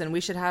 Oxytocin. We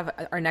should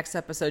have our next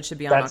episode should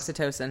be on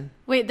oxytocin.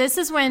 Wait, this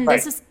is when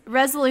this is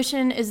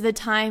resolution is the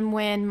time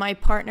when my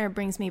partner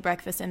brings me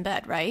breakfast in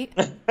bed, right?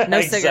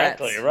 No cigarettes.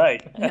 Exactly,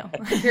 right. No.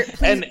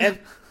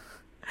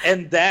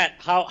 And that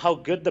how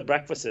good the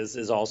breakfast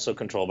is also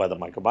controlled by the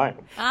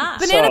microbiome.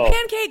 Banana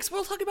pancakes.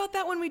 We'll talk about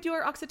that when we do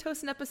our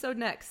oxytocin episode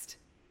next.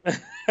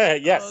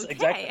 Yes, okay.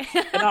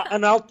 Exactly.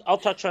 And I'll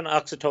touch on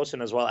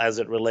oxytocin as well as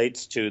it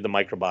relates to the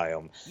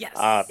microbiome.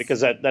 Yes.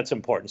 Because that's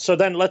important. So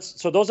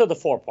those are the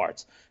 4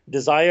 parts: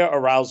 desire,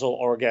 arousal,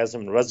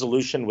 orgasm, and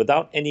resolution.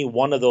 Without any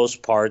one of those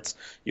parts,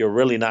 you're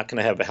really not going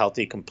to have a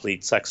healthy,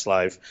 complete sex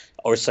life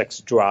or sex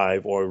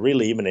drive, or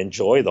really even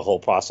enjoy the whole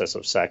process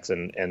of sex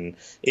and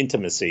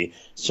intimacy.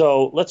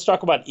 So let's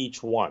talk about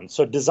each one.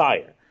 So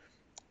desire.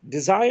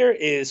 Desire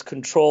is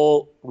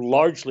controlled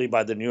largely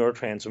by the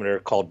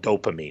neurotransmitter called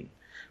dopamine.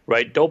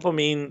 Right,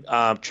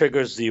 dopamine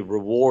triggers the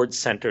reward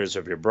centers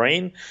of your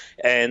brain,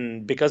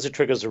 and because it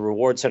triggers the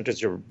reward centers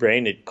of your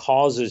brain, it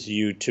causes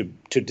you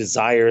to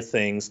desire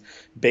things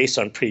based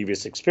on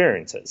previous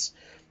experiences.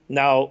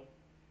 Now,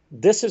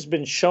 this has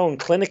been shown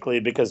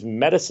clinically because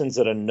medicines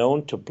that are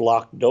known to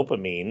block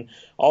dopamine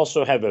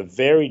also have a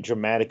very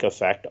dramatic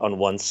effect on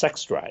one's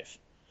sex drive.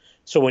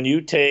 So when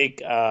you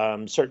take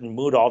certain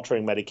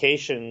mood-altering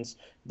medications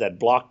that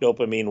block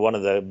dopamine, one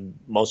of the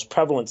most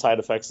prevalent side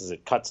effects is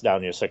it cuts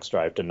down your sex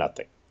drive to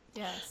nothing.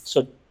 Yes.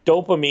 So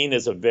dopamine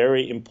is a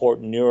very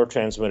important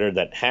neurotransmitter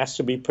that has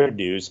to be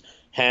produced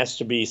has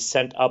to be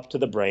sent up to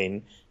the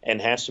brain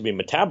and has to be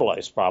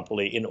metabolized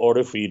properly in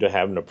order for you to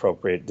have an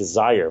appropriate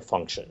desire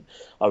function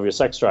of your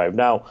sex drive.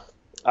 Now,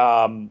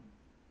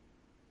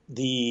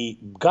 the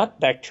gut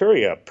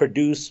bacteria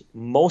produce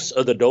most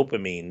of the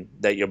dopamine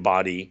that your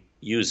body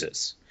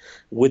uses.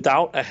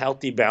 Without a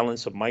healthy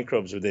balance of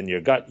microbes within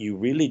your gut, you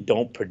really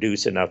don't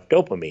produce enough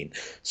dopamine.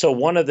 So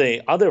one of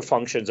the other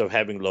functions of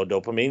having low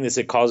dopamine is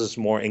it causes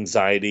more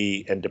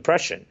anxiety and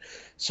depression.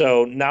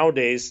 So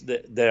nowadays,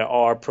 there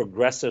are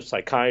progressive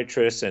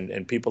psychiatrists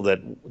and people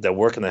that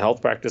work in the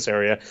health practice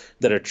area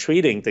that are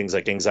treating things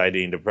like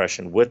anxiety and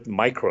depression with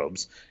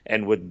microbes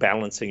and with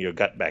balancing your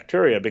gut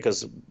bacteria,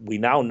 because we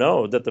now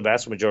know that the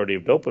vast majority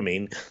of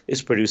dopamine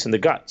is produced in the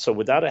gut. So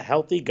without a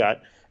healthy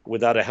gut,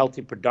 without a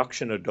healthy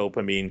production of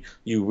dopamine,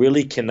 you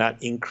really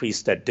cannot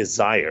increase that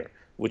desire,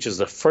 which is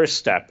the first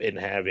step in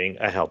having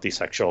a healthy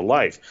sexual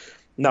life.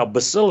 Now,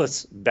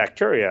 bacillus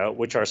bacteria,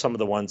 which are some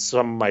of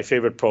my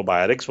favorite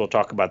probiotics, we'll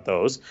talk about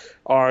those,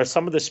 are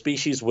some of the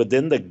species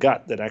within the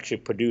gut that actually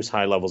produce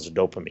high levels of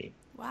dopamine.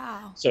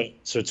 Wow. So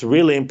it's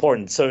really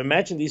important. So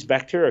imagine these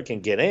bacteria can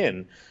get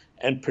in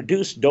and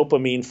produce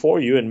dopamine for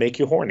you and make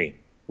you horny,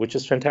 which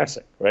is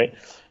fantastic, right?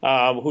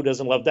 Who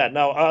doesn't love that?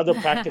 Now, other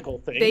practical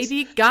things.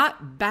 Baby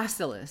got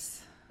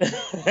bacillus.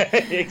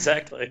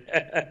 Exactly.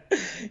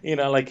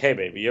 Like, hey,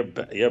 baby,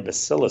 your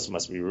bacillus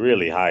must be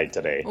really high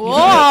today.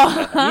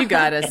 Whoa, you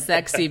got a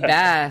sexy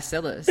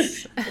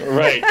bacillus.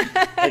 Right.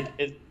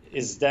 Like,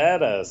 is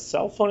that a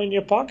cell phone in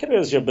your pocket, or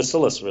is your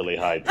bacillus really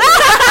high today?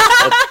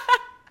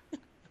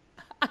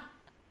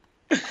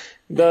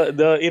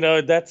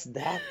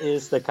 That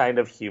is the kind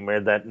of humor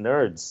that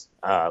nerds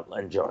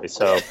enjoy.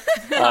 So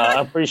I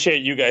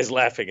appreciate you guys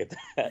laughing at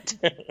that.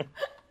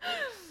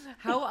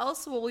 How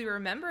else will we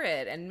remember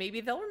it? And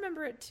maybe they'll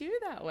remember it too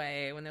that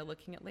way when they're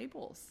looking at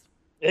labels.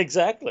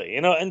 Exactly.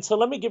 And so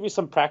let me give you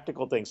some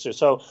practical things too.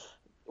 So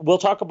we'll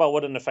talk about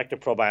what an effective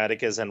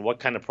probiotic is and what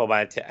kind of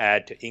probiotic to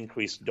add to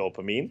increase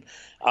dopamine.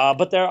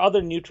 But there are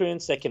other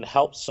nutrients that can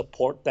help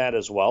support that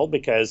as well,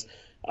 because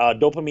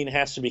dopamine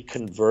has to be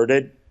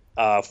converted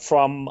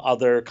from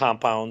other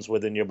compounds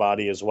within your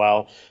body as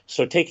well.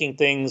 So taking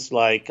things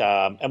like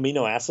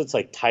amino acids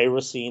like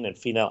tyrosine and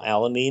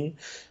phenylalanine,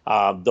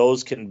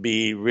 those can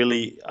be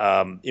really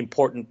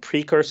important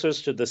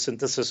precursors to the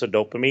synthesis of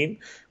dopamine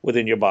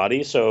within your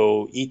body.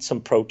 So eat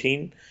some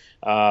protein,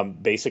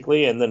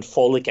 basically. And then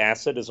folic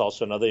acid is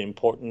also another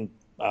important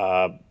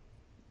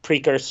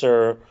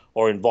precursor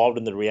or involved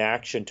in the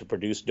reaction to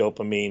produce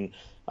dopamine.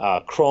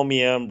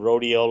 Chromium,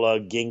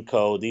 rhodiola,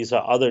 ginkgo, these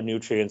are other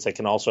nutrients that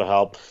can also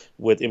help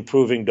with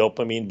improving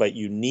dopamine, but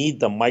you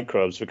need the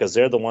microbes because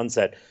they're the ones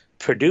that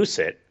produce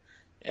it,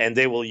 and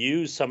they will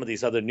use some of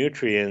these other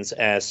nutrients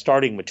as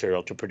starting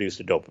material to produce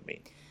the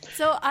dopamine.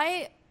 So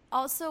I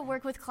also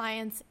work with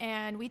clients,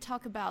 and we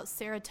talk about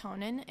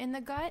serotonin in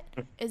the gut.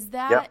 Is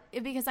that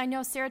because I know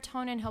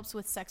serotonin helps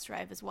with sex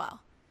drive as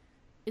well?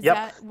 Is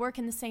that work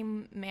in the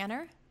same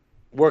manner?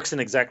 Works in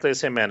exactly the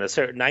same manner.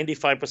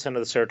 95% of the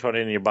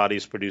serotonin in your body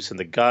is produced in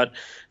the gut.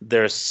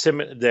 They're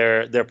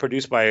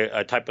produced by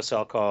a type of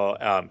cell called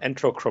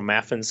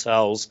enterochromaffin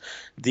cells.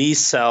 These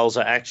cells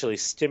are actually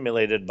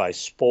stimulated by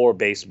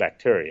spore-based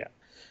bacteria.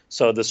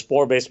 So the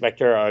spore-based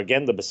bacteria are,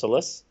 again, the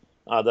bacillus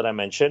that I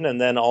mentioned, and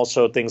then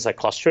also things like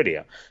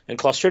Clostridia. And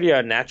Clostridia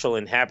are natural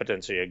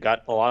inhabitants of your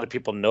gut. A lot of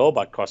people know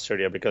about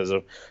Clostridia because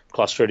of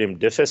Clostridium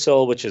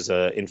difficile, which is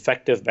an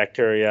infective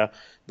bacteria.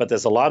 But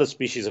there's a lot of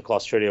species of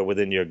Clostridia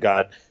within your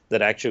gut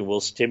that actually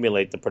will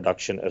stimulate the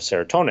production of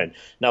serotonin.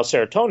 Now,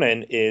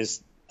 serotonin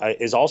is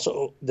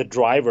also the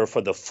driver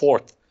for the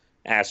fourth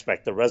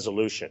aspect, the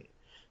resolution.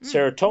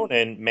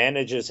 Serotonin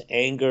manages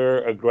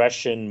anger,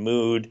 aggression,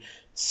 mood,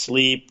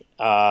 sleep,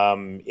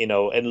 and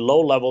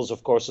low levels,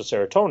 of course, of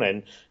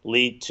serotonin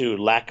lead to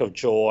lack of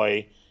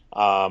joy,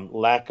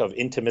 lack of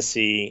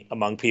intimacy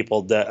among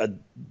people.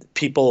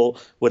 People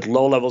with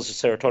low levels of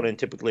serotonin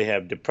typically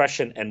have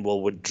depression and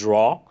will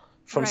withdraw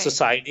from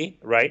society,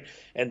 right?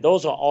 And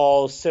those are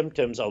all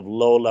symptoms of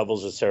low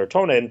levels of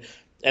serotonin.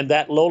 And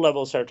that low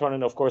level of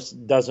serotonin, of course,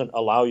 doesn't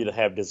allow you to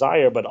have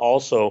desire, but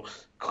also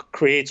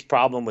creates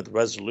problem with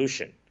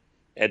resolution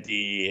at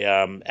the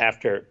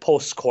after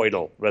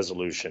post-coital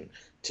resolution,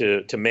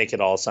 to make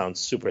it all sound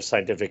super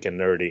scientific and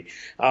nerdy.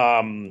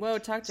 Whoa,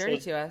 talk dirty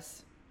to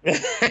us.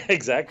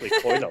 Exactly,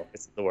 coital.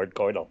 It's the word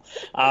coital.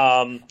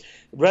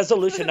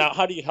 Resolution. Now,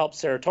 how do you help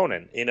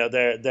serotonin?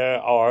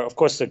 There are, of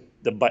course,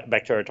 the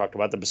bacteria I talked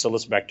about, the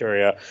bacillus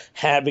bacteria,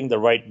 having the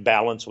right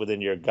balance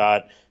within your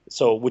gut.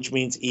 So, which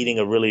means eating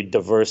a really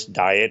diverse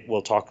diet.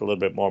 We'll talk a little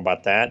bit more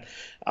about that.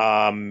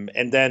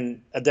 And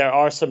then there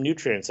are some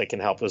nutrients that can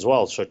help as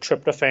well. So,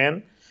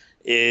 tryptophan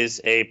is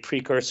a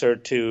precursor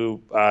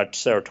to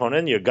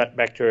serotonin. Your gut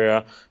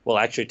bacteria will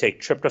actually take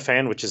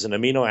tryptophan, which is an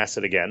amino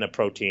acid, again, a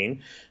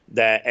protein,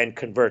 and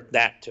convert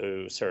that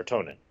to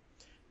serotonin.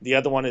 The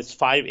other one is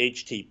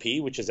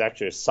 5-HTP, which is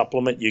actually a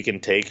supplement you can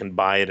take and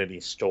buy at any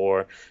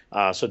store.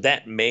 So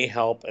that may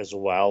help as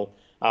well.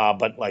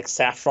 But like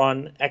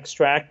saffron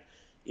extract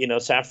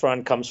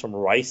Saffron comes from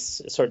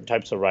rice, certain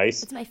types of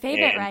rice. It's my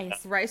favorite And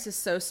rice. Rice is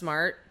so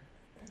smart.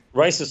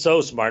 rice is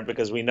so smart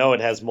because we know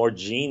it has more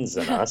genes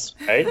than us,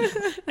 right?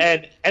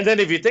 And then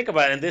if you think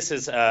about it, and this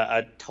is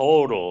a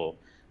total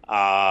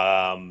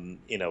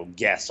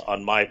guess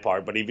on my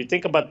part, but if you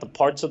think about the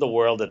parts of the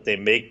world that they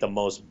make the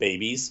most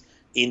babies,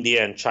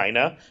 India and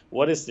China,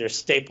 what is their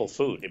staple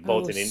food in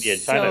both in India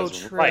and China? So Is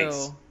true.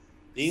 rice.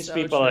 These So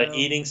people are true.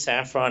 eating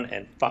saffron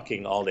and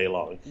fucking all day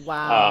long.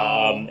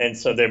 Wow. And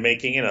so they're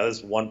making,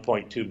 there's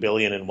 1.2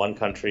 billion in one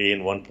country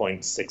and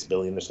 1.6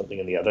 billion or something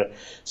in the other.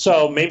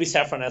 So maybe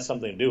saffron has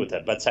something to do with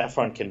that. But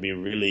saffron can be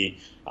really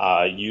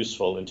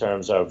useful in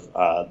terms of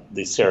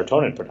the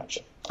serotonin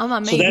production. I'm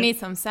gonna So make then- me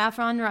some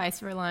saffron rice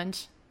for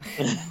lunch.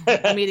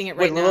 I'm eating it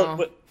right with a little-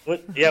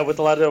 now. with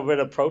a little bit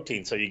of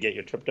protein, so you get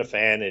your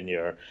tryptophan and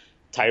your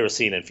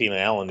tyrosine and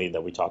phenylalanine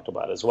that we talked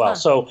about as well.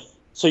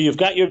 So you've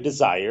got your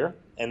desire,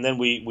 and then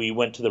we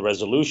went to the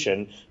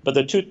resolution, but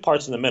the two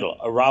parts in the middle,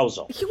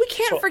 arousal. We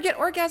can't forget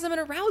orgasm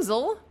and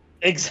arousal.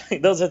 Exactly,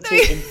 those are two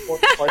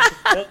important parts of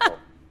the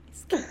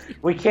middle.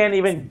 We can't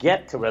even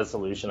get to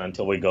resolution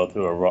until we go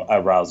through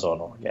arousal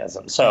and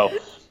orgasm. So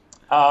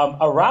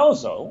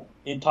arousal,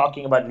 in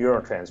talking about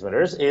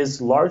neurotransmitters,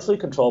 is largely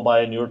controlled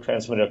by a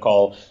neurotransmitter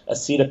called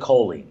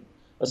acetylcholine.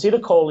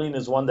 Acetylcholine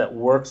is one that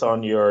works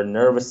on your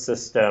nervous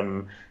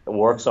system, it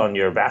works on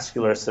your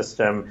vascular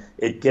system,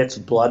 it gets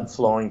blood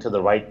flowing to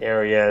the right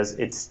areas,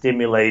 it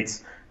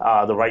stimulates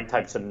the right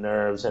types of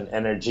nerves and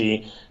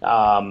energy.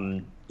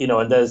 And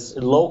there's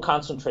low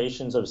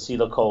concentrations of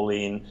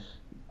acetylcholine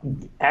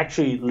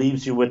actually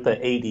leaves you with the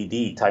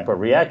ADD type of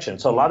reaction.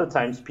 So a lot of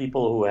times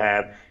people who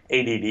have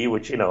ADD,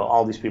 which,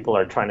 all these people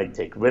are trying to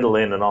take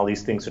Ritalin and all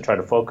these things to try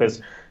to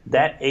focus,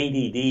 that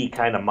ADD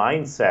kind of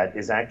mindset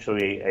is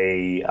actually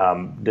a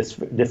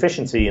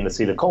deficiency in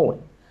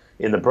acetylcholine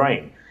in the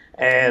brain.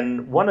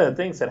 And one of the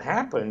things that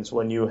happens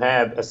when you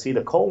have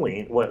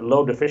acetylcholine,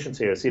 low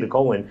deficiency of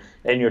acetylcholine,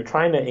 and you're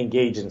trying to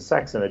engage in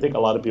sex, and I think a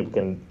lot of people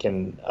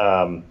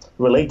can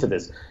relate to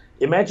this.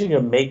 Imagine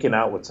you're making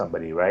out with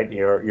somebody, right?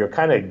 You're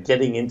kind of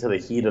getting into the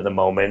heat of the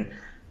moment,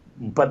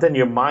 but then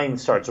your mind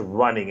starts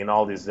running in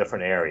all these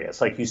different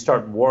areas. Like you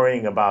start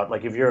worrying about,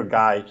 like if you're a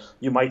guy,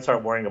 you might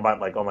start worrying about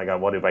like, oh my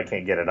God, what if I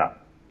can't get it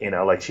up?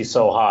 Like she's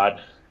so hot,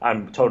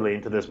 I'm totally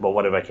into this, but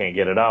what if I can't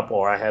get it up?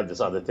 Or I have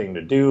this other thing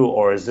to do,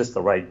 or is this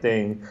the right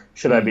thing?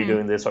 Should I be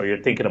doing this? Or you're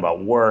thinking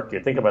about work,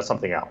 you're thinking about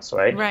something else,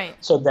 right? Right.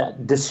 So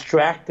that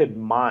distracted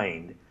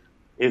mind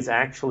is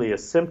actually a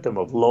symptom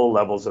of low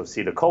levels of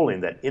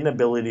acetylcholine, that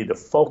inability to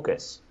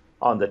focus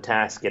on the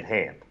task at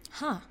hand.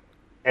 Huh.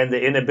 And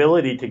the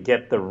inability to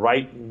get the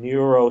right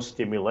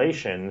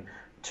neurostimulation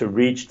to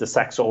reach the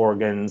sex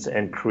organs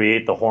and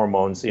create the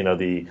hormones,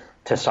 the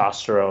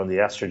testosterone, the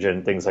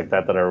estrogen, things like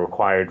that are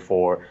required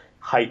for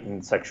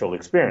heightened sexual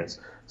experience.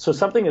 So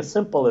something as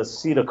simple as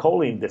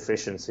acetylcholine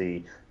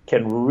deficiency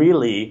can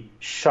really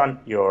shunt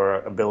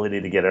your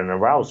ability to get an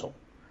arousal.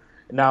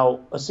 Now,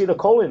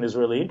 acetylcholine is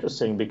really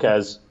interesting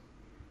because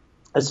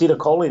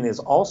acetylcholine is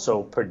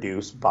also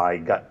produced by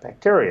gut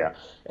bacteria,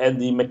 and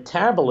the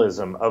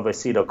metabolism of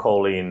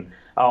acetylcholine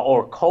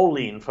or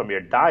choline from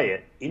your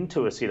diet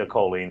into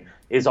acetylcholine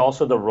is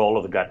also the role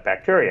of the gut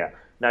bacteria.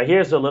 Now,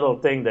 here's a little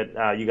thing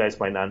that you guys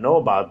might not know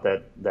about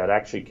that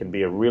actually can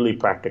be a really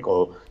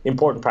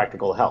important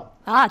practical help.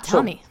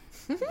 Tell me.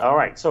 All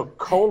right, so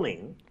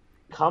choline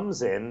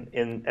comes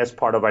in as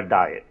part of our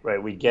diet,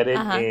 right? We get it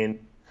in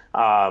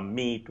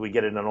meat, we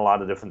get it in a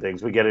lot of different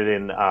things. We get it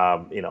in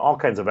all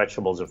kinds of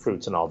vegetables and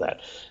fruits and all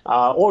that.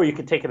 Or you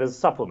can take it as a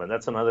supplement.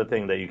 That's another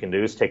thing that you can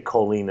do, is take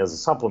choline as a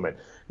supplement.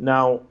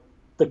 Now,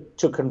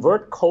 to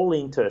convert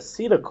choline to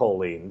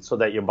acetylcholine so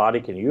that your body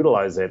can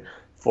utilize it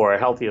for a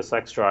healthier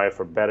sex drive,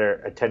 for better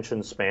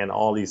attention span,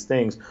 all these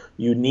things,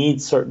 you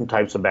need certain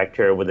types of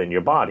bacteria within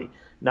your body.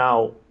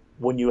 Now,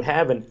 when you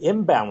have an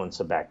imbalance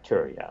of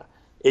bacteria,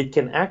 it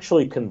can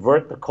actually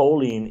convert the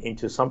choline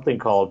into something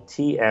called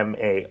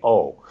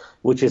TMAO,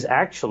 which is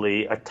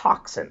actually a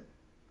toxin.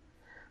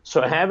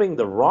 So having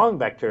the wrong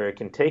bacteria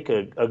can take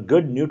a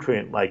good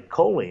nutrient like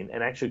choline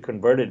and actually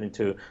convert it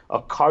into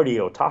a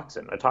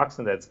cardiotoxin, a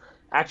toxin that's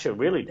actually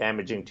really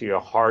damaging to your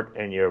heart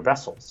and your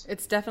vessels.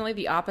 It's definitely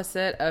the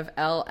opposite of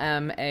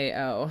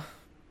LMAO.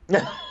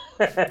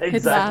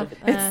 Exactly.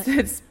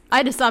 It's I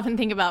had to stop and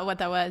think about what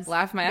that was.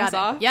 laugh my Got ass it.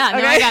 off. Yeah, no,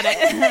 Okay. I got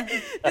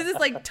it. This is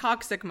like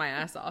toxic my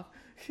ass off.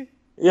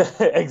 Yeah,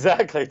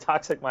 exactly.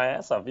 Toxic my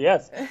ass off.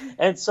 Yes.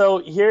 And so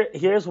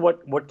here's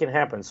what can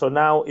happen. So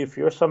now if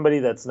you're somebody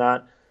that's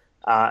not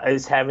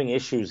is having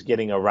issues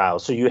getting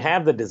aroused, so you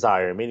have the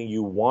desire, meaning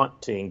you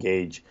want to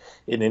engage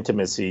in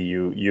intimacy,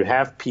 you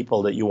have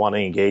people that you want to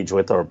engage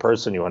with or a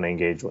person you want to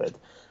engage with,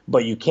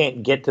 but you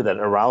can't get to that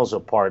arousal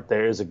part,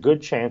 there is a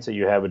good chance that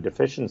you have a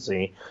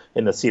deficiency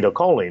in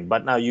acetylcholine.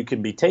 But now you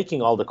can be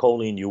taking all the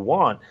choline you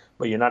want,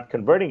 but you're not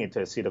converting it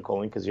to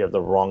acetylcholine because you have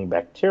the wrong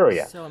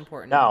bacteria. So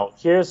important. Now,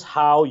 here's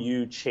how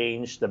you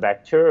change the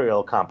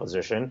bacterial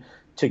composition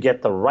to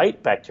get the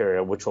right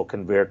bacteria, which will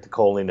convert the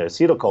choline to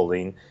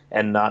acetylcholine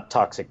and not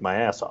toxic my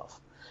ass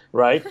off,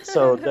 right?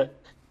 So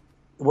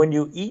when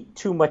you eat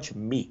too much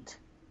meat,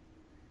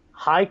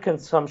 high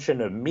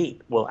consumption of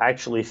meat will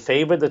actually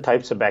favor the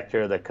types of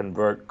bacteria that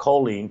convert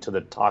choline to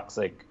the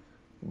toxic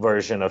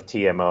version of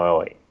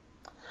TMAO.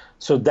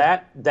 So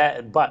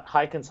but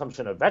high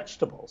consumption of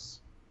vegetables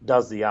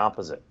does the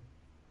opposite.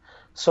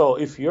 So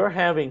if you're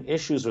having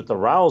issues with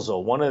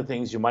arousal, one of the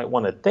things you might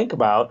want to think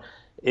about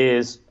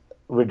is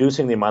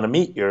reducing the amount of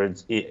meat you're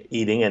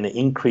eating and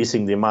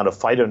increasing the amount of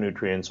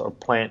phytonutrients or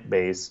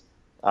plant-based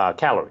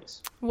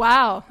calories.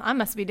 Wow, I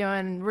must be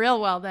doing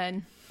real well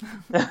then.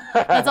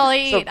 That's all I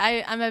eat.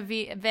 I'm a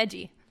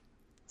veggie.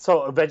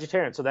 So a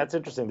vegetarian. So that's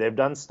interesting. They've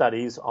done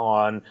studies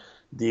on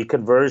the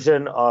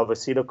conversion of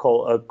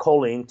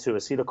choline to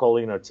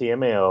acetylcholine or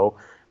TMAO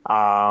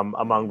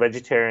among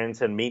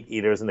vegetarians and meat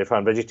eaters, and they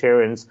found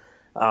vegetarians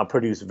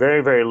produce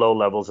very, very low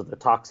levels of the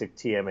toxic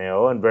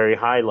TMAO and very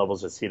high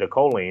levels of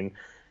acetylcholine,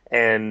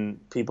 and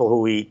people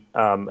who eat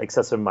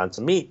excessive amounts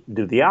of meat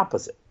do the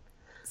opposite.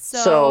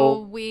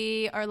 So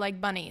we are like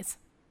bunnies.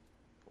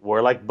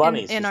 We're like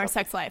bunnies in our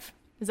sex life.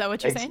 Is that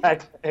what you're saying?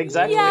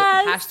 Exactly.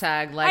 Yes!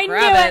 Hashtag like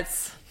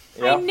rabbits.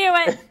 Yep. I knew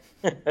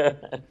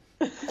it.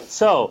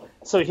 So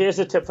here's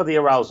a tip for the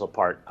arousal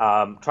part.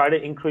 Try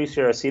to increase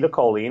your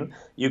acetylcholine.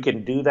 You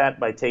can do that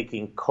by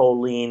taking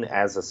choline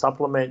as a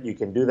supplement. You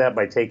can do that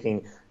by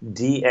taking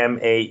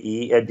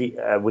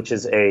DMAE, which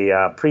is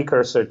a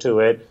precursor to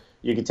it.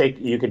 You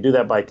can do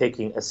that by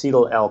taking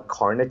acetyl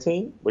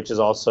L-carnitine, which is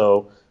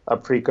also a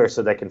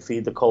precursor that can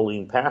feed the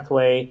choline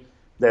pathway.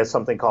 There's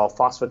something called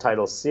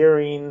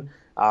phosphatidylserine.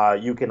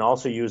 You can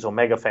also use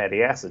omega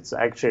fatty acids.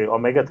 Actually,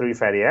 omega-3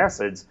 fatty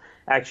acids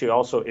actually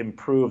also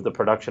improve the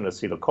production of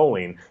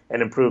acetylcholine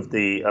and improve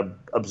the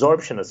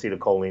absorption of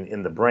acetylcholine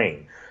in the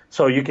brain.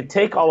 So you can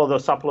take all of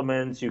those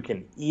supplements. You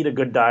can eat a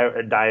good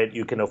diet.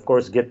 You can, of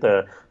course, get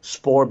the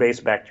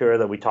spore-based bacteria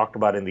that we talked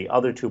about in the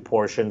other two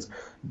portions.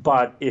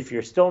 But if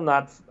you're still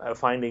not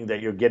finding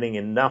that you're getting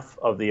enough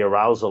of the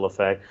arousal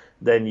effect,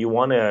 then you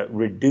want to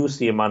reduce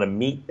the amount of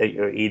meat that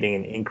you're eating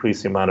and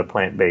increase the amount of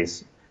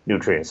plant-based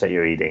nutrients that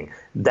you're eating.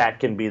 That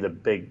can be the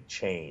big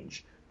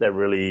change that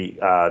really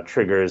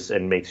triggers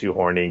and makes you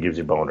horny and gives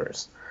you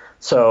boners.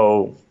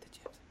 So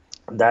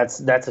that's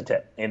a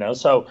tip,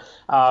 So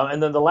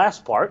and then the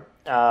last part.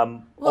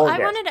 Well, I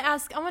wanted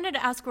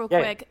to ask real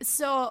quick.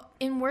 So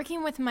in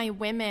working with my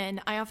women,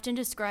 I often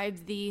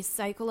describe the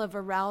cycle of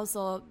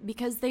arousal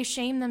because they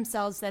shame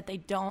themselves that they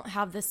don't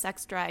have the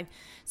sex drive.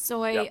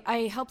 So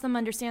I help them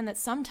understand that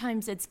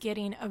sometimes it's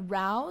getting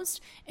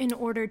aroused in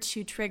order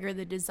to trigger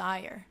the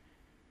desire.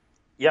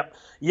 Yep.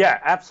 Yeah,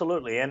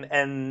 absolutely. And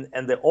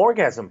the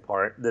orgasm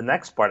part, the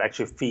next part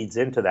actually feeds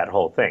into that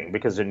whole thing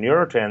because the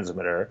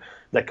neurotransmitter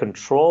that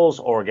controls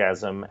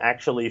orgasm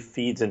actually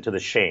feeds into the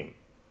shame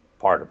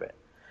part of it.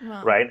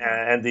 Wow. Right?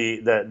 And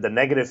the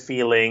negative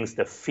feelings,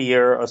 the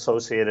fear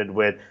associated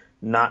with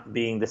not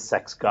being the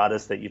sex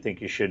goddess that you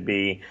think you should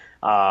be,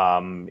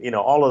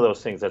 all of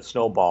those things that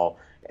snowball.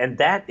 And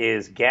that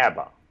is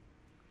GABA.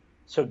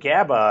 So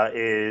GABA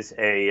is which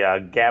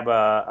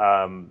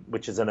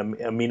is an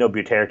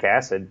aminobutyric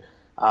acid,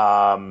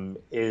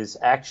 is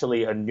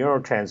actually a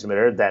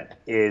neurotransmitter that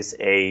is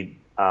a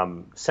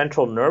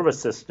central nervous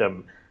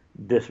system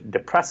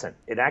depressant.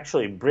 It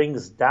actually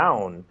brings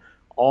down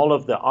all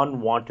of the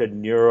unwanted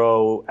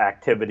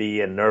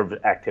neuroactivity and nerve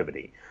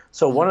activity.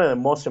 So one of the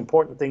most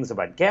important things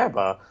about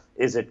GABA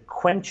is it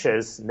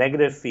quenches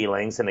negative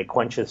feelings and it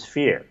quenches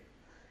fear.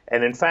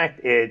 And in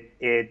fact, it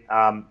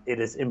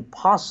is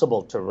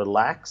impossible to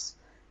relax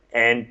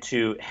and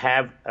to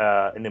have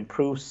an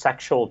improved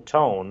sexual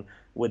tone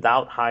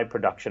without high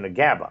production of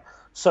GABA.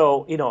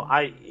 So,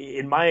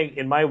 in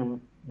my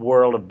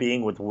world of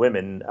being with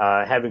women,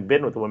 having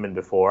been with women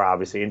before,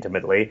 obviously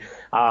intimately,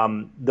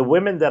 the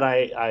women that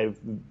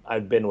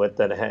I've been with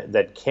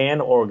that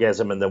can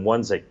orgasm and the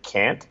ones that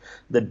can't,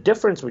 the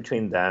difference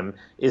between them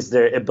is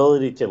their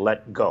ability to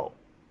let go,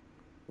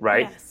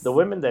 right? Yes. The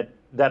women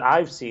that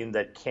I've seen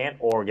that can't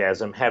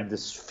orgasm have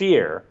this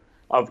fear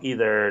of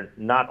either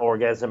not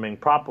orgasming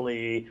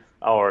properly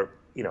or,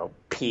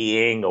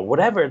 peeing or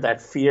whatever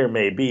that fear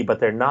may be, but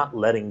they're not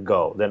letting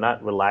go. They're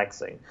not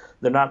relaxing.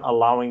 They're not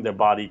allowing their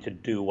body to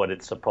do what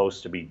it's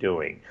supposed to be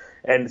doing.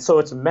 And so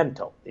it's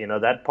mental.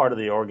 That part of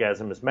the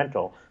orgasm is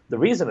mental. The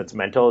reason it's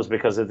mental is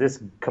because of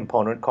this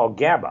component called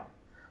GABA.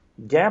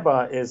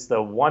 GABA is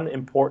the one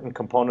important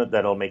component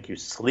that'll make you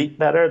sleep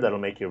better, that'll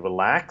make you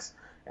relax,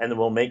 and that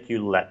will make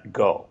you let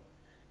go.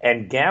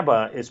 And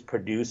GABA is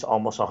produced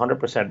almost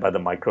 100% by the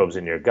microbes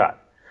in your gut.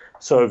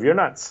 So if you're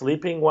not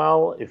sleeping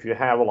well, if you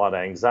have a lot of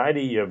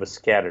anxiety, you have a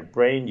scattered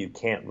brain, you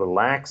can't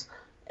relax,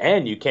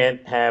 and you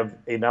can't have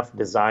enough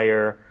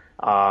desire,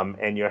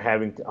 and you're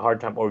having a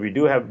hard time, or if you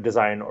do have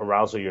desire and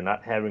arousal, you're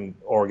not having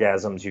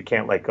orgasms, you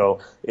can't let go,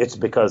 it's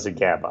because of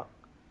GABA.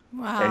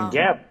 Wow.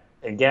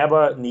 And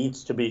GABA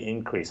needs to be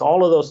increased.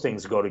 All of those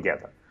things go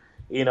together.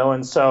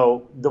 And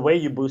so the way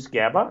you boost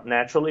GABA,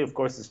 naturally, of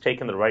course, is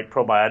taking the right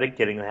probiotic,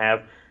 getting to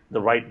have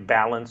the right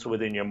balance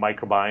within your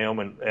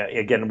microbiome. And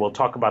again, we'll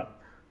talk about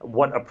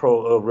what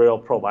a real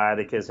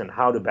probiotic is and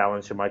how to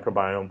balance your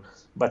microbiome.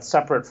 But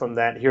separate from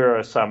that, here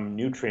are some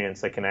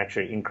nutrients that can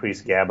actually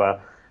increase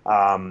GABA.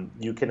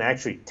 You can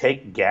actually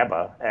take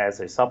GABA as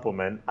a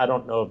supplement. I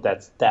don't know if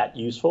that's that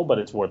useful, but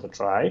it's worth a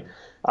try.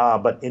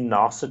 But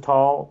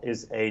inositol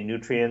is a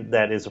nutrient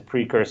that is a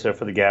precursor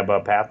for the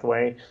GABA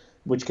pathway,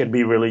 which can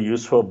be really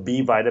useful.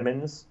 B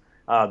vitamins,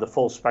 the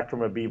full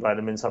spectrum of B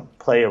vitamins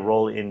play a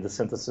role in the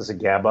synthesis of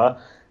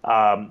GABA.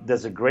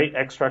 There's a great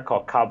extract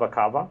called Kava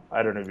Kava.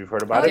 I don't know if you've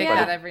heard about it. I take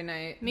that every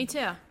night. Me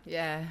too.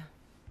 Yeah.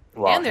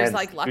 Well, and there's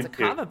like lots of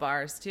Kava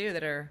bars too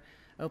that are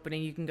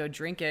opening. You can go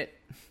drink it.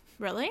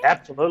 Really?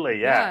 Absolutely,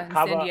 yeah. In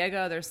San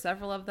Diego, there's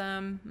several of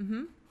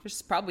them.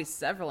 There's probably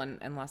several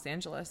in Los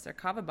Angeles. They're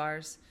Kava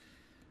bars.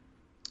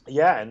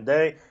 Yeah, and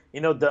they,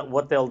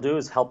 what they'll do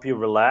is help you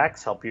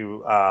relax, help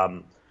you,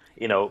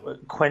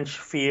 quench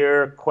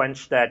fear,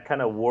 quench that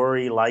kind of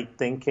worry-like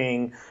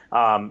thinking.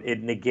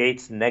 It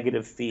negates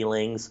negative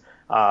feelings.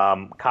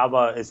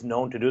 Kava is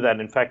known to do that.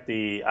 In fact,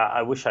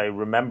 I wish I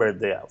remembered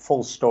the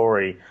full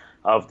story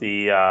of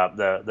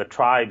the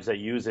tribes that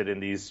use it in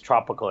these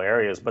tropical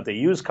areas, but they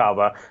use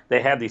kava. They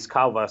have these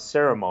kava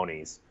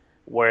ceremonies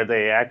where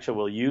they actually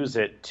will use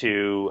it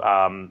to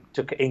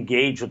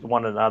engage with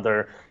one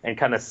another and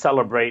kind of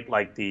celebrate,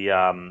 like they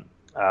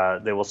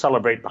will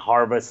celebrate the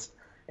harvest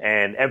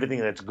and everything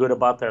that's good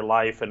about their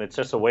life, and it's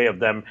just a way of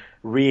them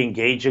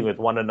re-engaging with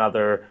one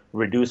another,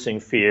 reducing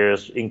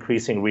fears,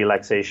 increasing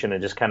relaxation,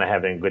 and just kind of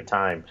having a good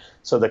time.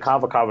 So the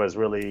Kava Kava is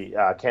really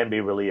can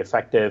be really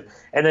effective.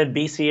 And then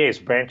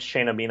BCAAs, branched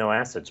chain amino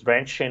acids.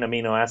 Branched chain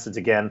amino acids,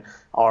 again,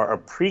 are a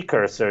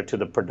precursor to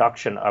the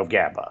production of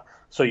GABA.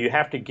 So you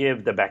have to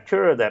give the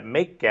bacteria that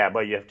make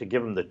GABA, you have to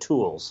give them the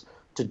tools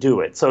to do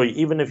it. So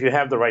even if you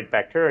have the right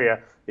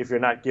bacteria, if you're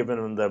not giving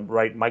them the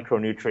right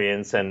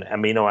micronutrients and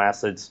amino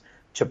acids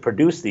to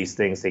produce these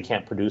things, they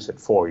can't produce it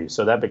for you.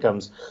 So that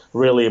becomes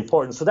really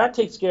important. So that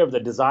takes care of the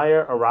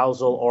desire,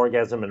 arousal,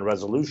 orgasm, and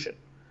resolution,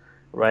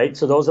 right?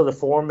 So those are the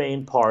four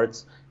main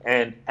parts,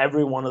 and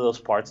every one of those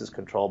parts is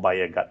controlled by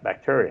your gut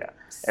bacteria.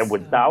 And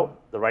without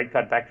the right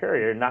gut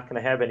bacteria, you're not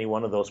going to have any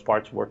one of those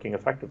parts working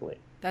effectively.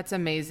 That's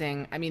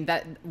amazing. I mean,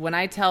 that when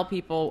I tell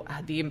people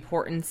the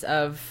importance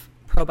of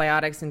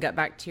probiotics and gut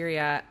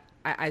bacteria,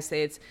 I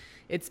say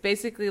it's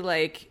basically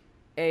like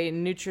a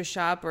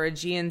NutriShop or a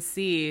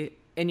GNC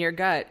in your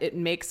gut. It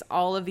makes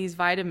all of these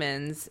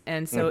vitamins.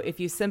 And so if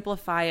you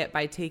simplify it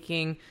by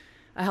taking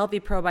a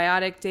healthy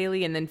probiotic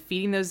daily and then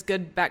feeding those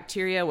good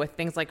bacteria with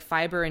things like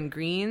fiber and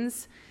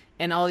greens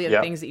and all the other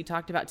things that you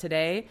talked about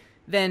today,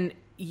 then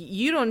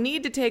you don't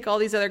need to take all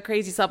these other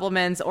crazy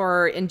supplements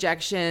or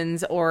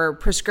injections or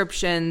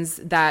prescriptions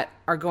that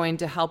are going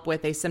to help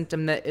with a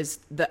symptom that is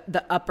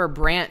the upper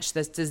branch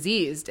that's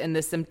diseased, and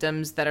the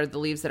symptoms that are the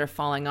leaves that are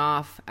falling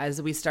off,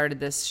 as we started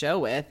this show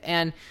with.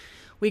 And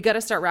we got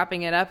to start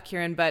wrapping it up,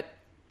 Kieran, but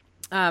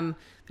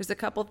there's a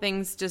couple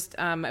things just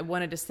I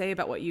wanted to say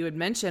about what you had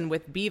mentioned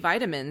with B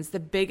vitamins. The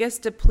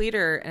biggest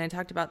depleter, and I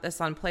talked about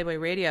this on Playboy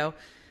Radio,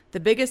 the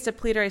biggest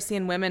depleter I see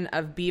in women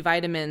of B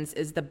vitamins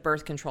is the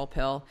birth control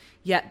pill.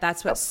 Yet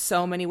that's what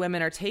so many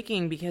women are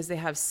taking because they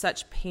have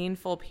such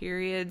painful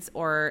periods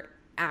or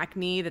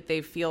acne that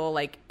they feel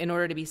like in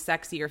order to be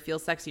sexy or feel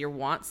sexy or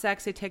want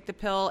sex, they take the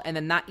pill. And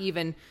then that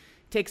even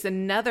takes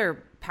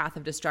another path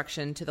of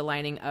destruction to the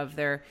lining of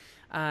their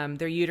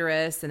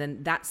uterus. And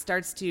then that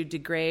starts to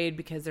degrade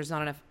because there's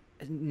not enough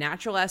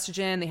natural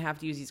estrogen. They have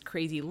to use these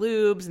crazy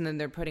lubes, and then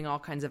they're putting all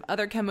kinds of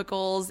other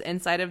chemicals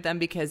inside of them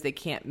because they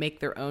can't make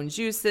their own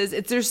juices.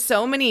 There's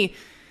so many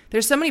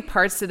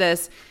parts to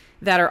this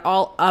that are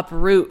all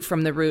uproot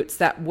from the roots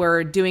that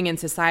we're doing in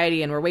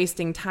society, and we're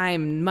wasting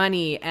time,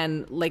 money,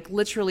 and like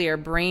literally our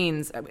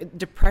brains.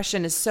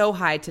 Depression is so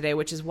high today,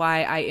 which is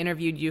why I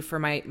interviewed you for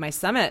my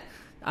summit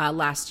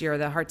last year,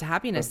 the Heart to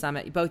Happiness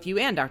Summit, both you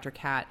and Dr.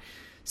 Kat.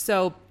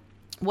 So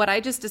what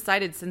I just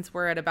decided, since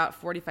we're at about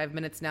 45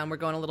 minutes now and we're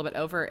going a little bit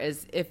over,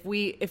 is if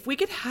we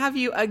could have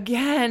you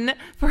again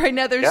for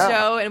another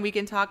show, and we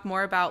can talk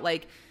more about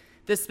like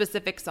the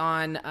specifics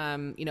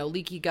on,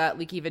 leaky gut,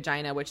 leaky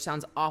vagina, which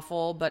sounds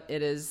awful, but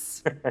it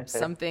is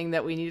something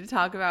that we need to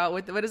talk about.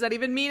 What does that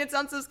even mean? It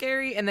sounds so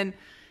scary. And then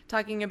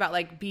talking about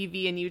like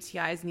BV and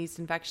UTIs and yeast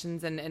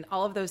infections and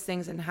all of those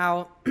things, and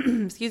how,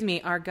 excuse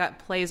me, our gut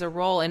plays a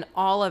role in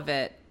all of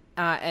it,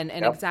 and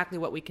exactly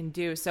what we can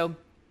do. So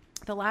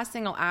the last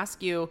thing I'll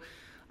ask you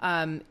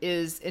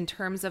is in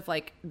terms of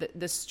like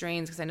the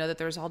strains, because I know that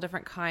there's all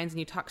different kinds, and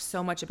you talk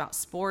so much about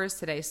spores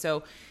today.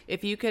 So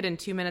if you could, in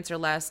 2 minutes or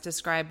less,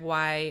 describe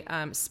why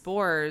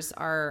spores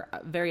are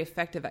very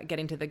effective at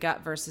getting to the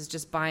gut versus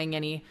just buying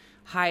any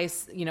high,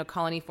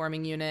 colony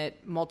forming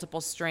unit,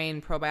 multiple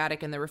strain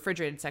probiotic in the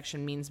refrigerated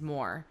section means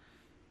more.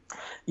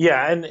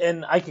 Yeah,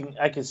 and I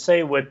can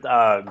say with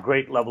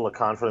great level of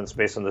confidence,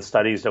 based on the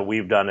studies that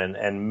we've done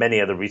and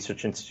many other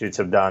research institutes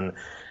have done,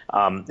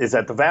 is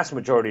that the vast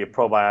majority of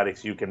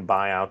probiotics you can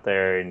buy out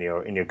there in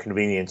your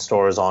convenience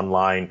stores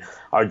online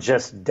are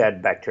just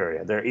dead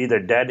bacteria. They're either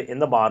dead in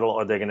the bottle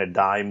or they're going to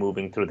die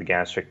moving through the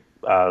gastric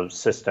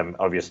system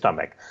of your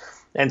stomach.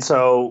 And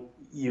so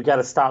you got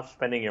to stop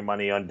spending your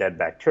money on dead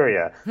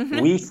bacteria.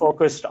 We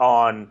focused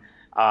on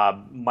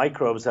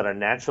microbes that are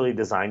naturally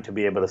designed to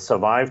be able to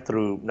survive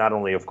through not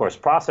only, of course,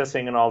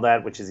 processing and all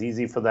that, which is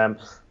easy for them,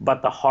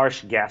 but the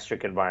harsh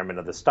gastric environment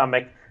of the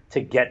stomach to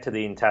get to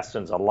the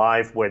intestines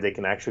alive, where they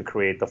can actually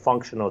create the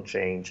functional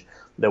change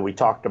that we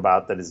talked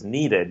about that is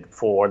needed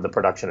for the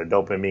production of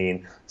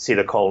dopamine,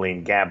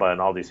 acetylcholine, GABA,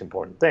 and all these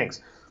important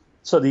things.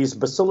 So these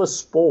bacillus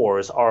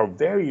spores are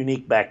very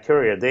unique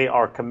bacteria. They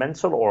are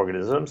commensal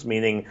organisms,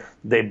 meaning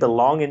they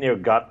belong in your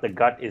gut. The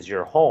gut is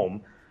your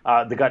home.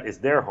 The gut is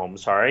their home,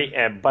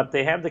 but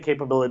they have the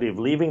capability of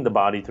leaving the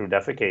body through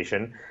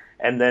defecation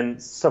and then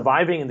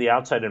surviving in the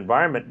outside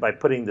environment by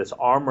putting this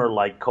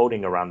armor-like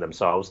coating around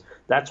themselves.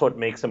 That's what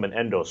makes them an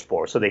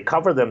endospore. So they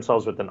cover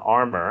themselves with an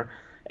armor,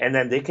 and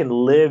then they can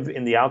live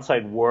in the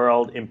outside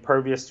world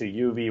impervious to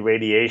UV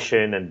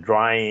radiation and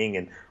drying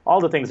and all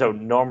the things that would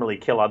normally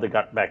kill other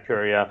gut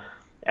bacteria,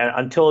 and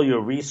until you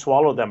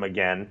re-swallow them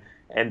again.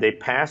 And they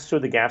pass through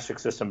the gastric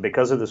system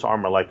because of this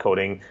armor-like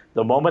coating.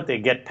 The moment they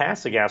get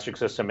past the gastric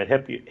system and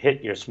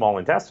hit your small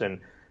intestine,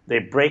 they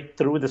break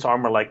through this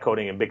armor-like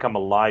coating and become a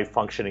live,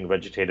 functioning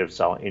vegetative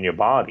cell in your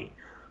body.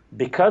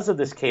 Because of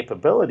this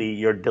capability,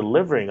 you're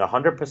delivering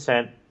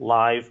 100%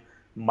 live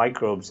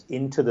microbes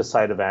into the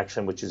site of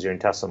action, which is your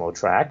intestinal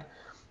tract.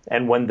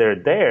 And when they're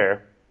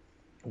there,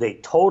 they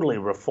totally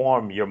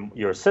reform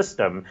your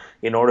system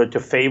in order to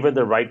favor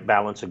the right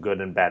balance of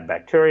good and bad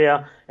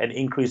bacteria and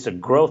increase the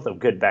growth of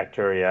good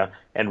bacteria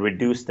and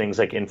reduce things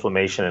like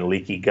inflammation and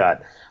leaky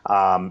gut.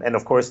 And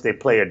of course, they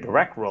play a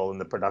direct role in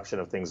the production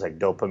of things like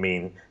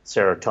dopamine,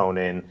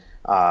 serotonin,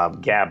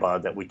 GABA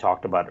that we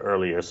talked about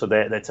earlier. So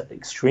that's an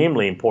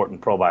extremely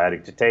important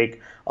probiotic to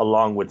take,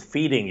 along with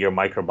feeding your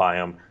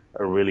microbiome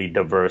a really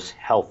diverse,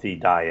 healthy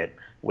diet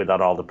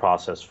without all the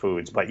processed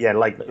foods. But yeah,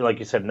 like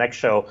you said, next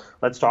show,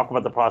 let's talk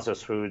about the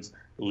processed foods,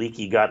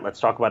 leaky gut. Let's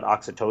talk about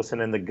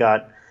oxytocin in the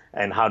gut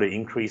and how to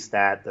increase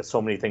that. There's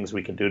so many things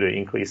we can do to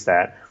increase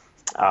that.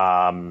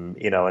 And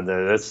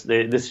this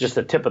is just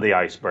the tip of the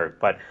iceberg.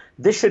 But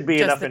this should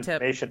be enough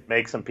information to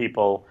make some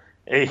people.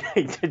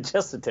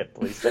 Just a tip,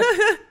 please.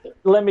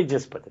 Let me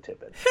just put the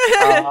tip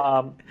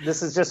in.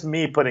 This is just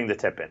me putting the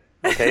tip in.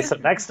 Okay, so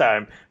next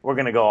time we're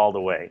going to go all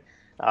the way.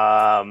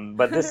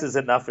 But this is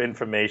enough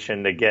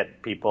information to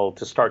get people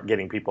to start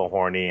getting people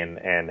horny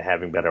and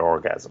having better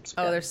orgasms.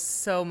 Oh, there's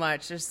so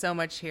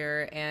much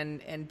here.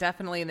 And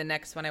definitely in the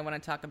next one, I want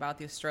to talk about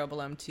the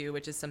estrobolome too,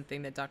 which is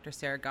something that Dr.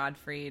 Sarah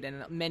Gottfried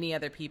and many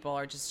other people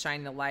are just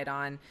shining the light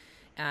on.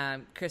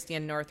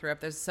 Christian Northrup,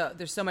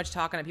 there's so much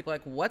talk on it. People are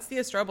like, what's the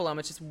estrobolome?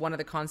 It's just one of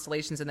the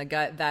constellations in the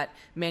gut that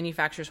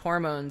manufactures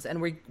hormones. And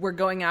we're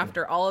going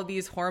after all of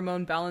these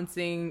hormone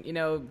balancing,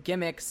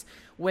 gimmicks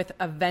with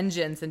a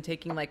vengeance and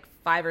taking like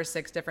 5 or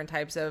 6 different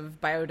types of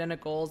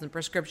bioidenticals and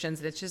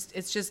prescriptions.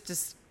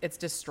 It's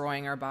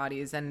destroying our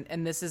bodies.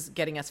 And this is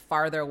getting us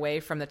farther away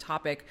from the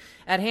topic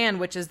at hand,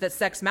 which is that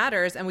sex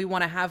matters and we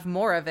want to have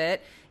more of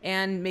it.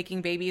 And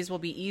making babies will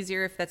be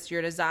easier if that's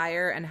your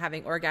desire. And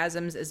having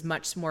orgasms is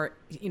much more,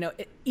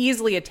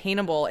 easily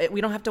attainable.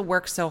 We don't have to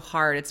work so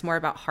hard. It's more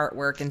about heart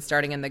work and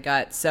starting in the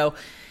gut. So,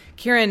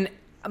 Kiran,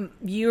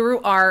 you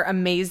are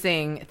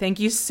amazing. Thank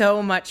you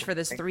so much for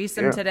this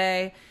threesome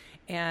today.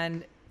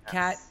 And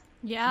Kat?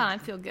 Yeah, I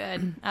feel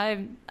good.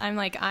 I'm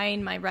like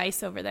eyeing my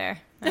rice over there.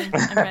 I'm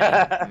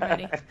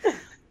ready.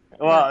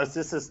 Well,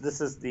 this is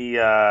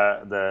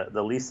the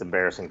least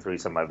embarrassing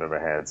threesome I've ever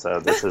had. So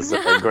this is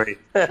great.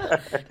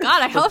 God,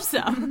 I hope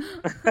so.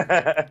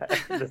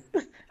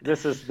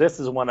 This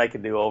is one I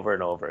can do over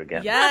and over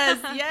again. Yes,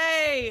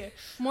 yay!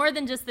 More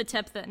than just the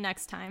tip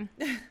next time.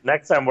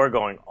 Next time we're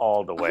going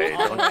all the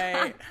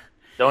way.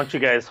 Don't you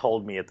guys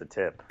hold me at the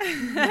tip.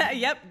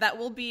 Yep, that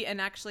will be, and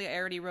actually I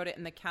already wrote it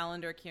in the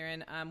calendar,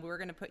 Kiran. We're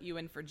going to put you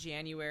in for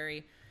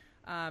January.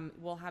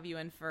 We'll have you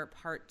in for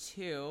part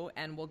 2,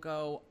 and we'll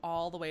go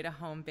all the way to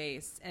home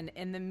base. And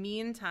in the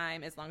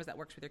meantime, as long as that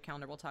works with your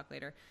calendar, we'll talk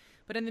later.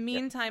 But in the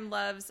meantime,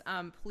 loves,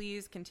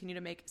 please continue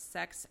to make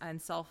sex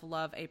and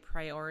self-love a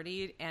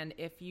priority. And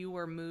if you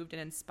were moved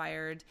and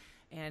inspired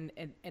and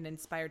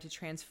inspired to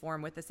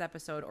transform with this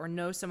episode, or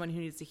know someone who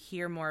needs to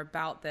hear more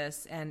about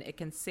this and it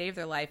can save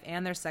their life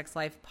and their sex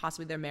life,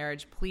 possibly their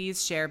marriage,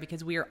 please share,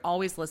 because we are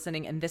always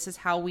listening, and this is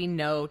how we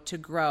know to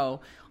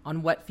grow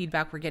on what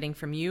feedback we're getting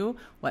from you,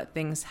 what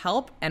things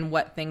help, and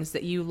what things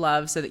that you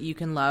love so that you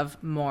can love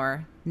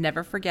more.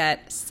 Never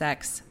forget,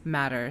 sex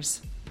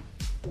matters.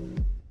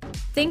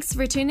 Thanks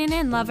for tuning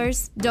in,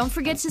 lovers. Don't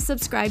forget to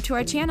subscribe to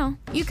our channel.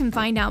 You can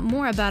find out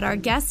more about our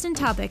guests and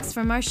topics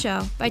from our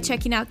show by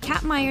checking out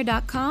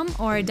katmeyer.com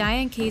or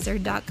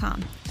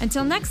dianekaiser.com.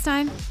 Until next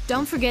time,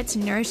 don't forget to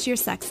nourish your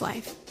sex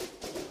life.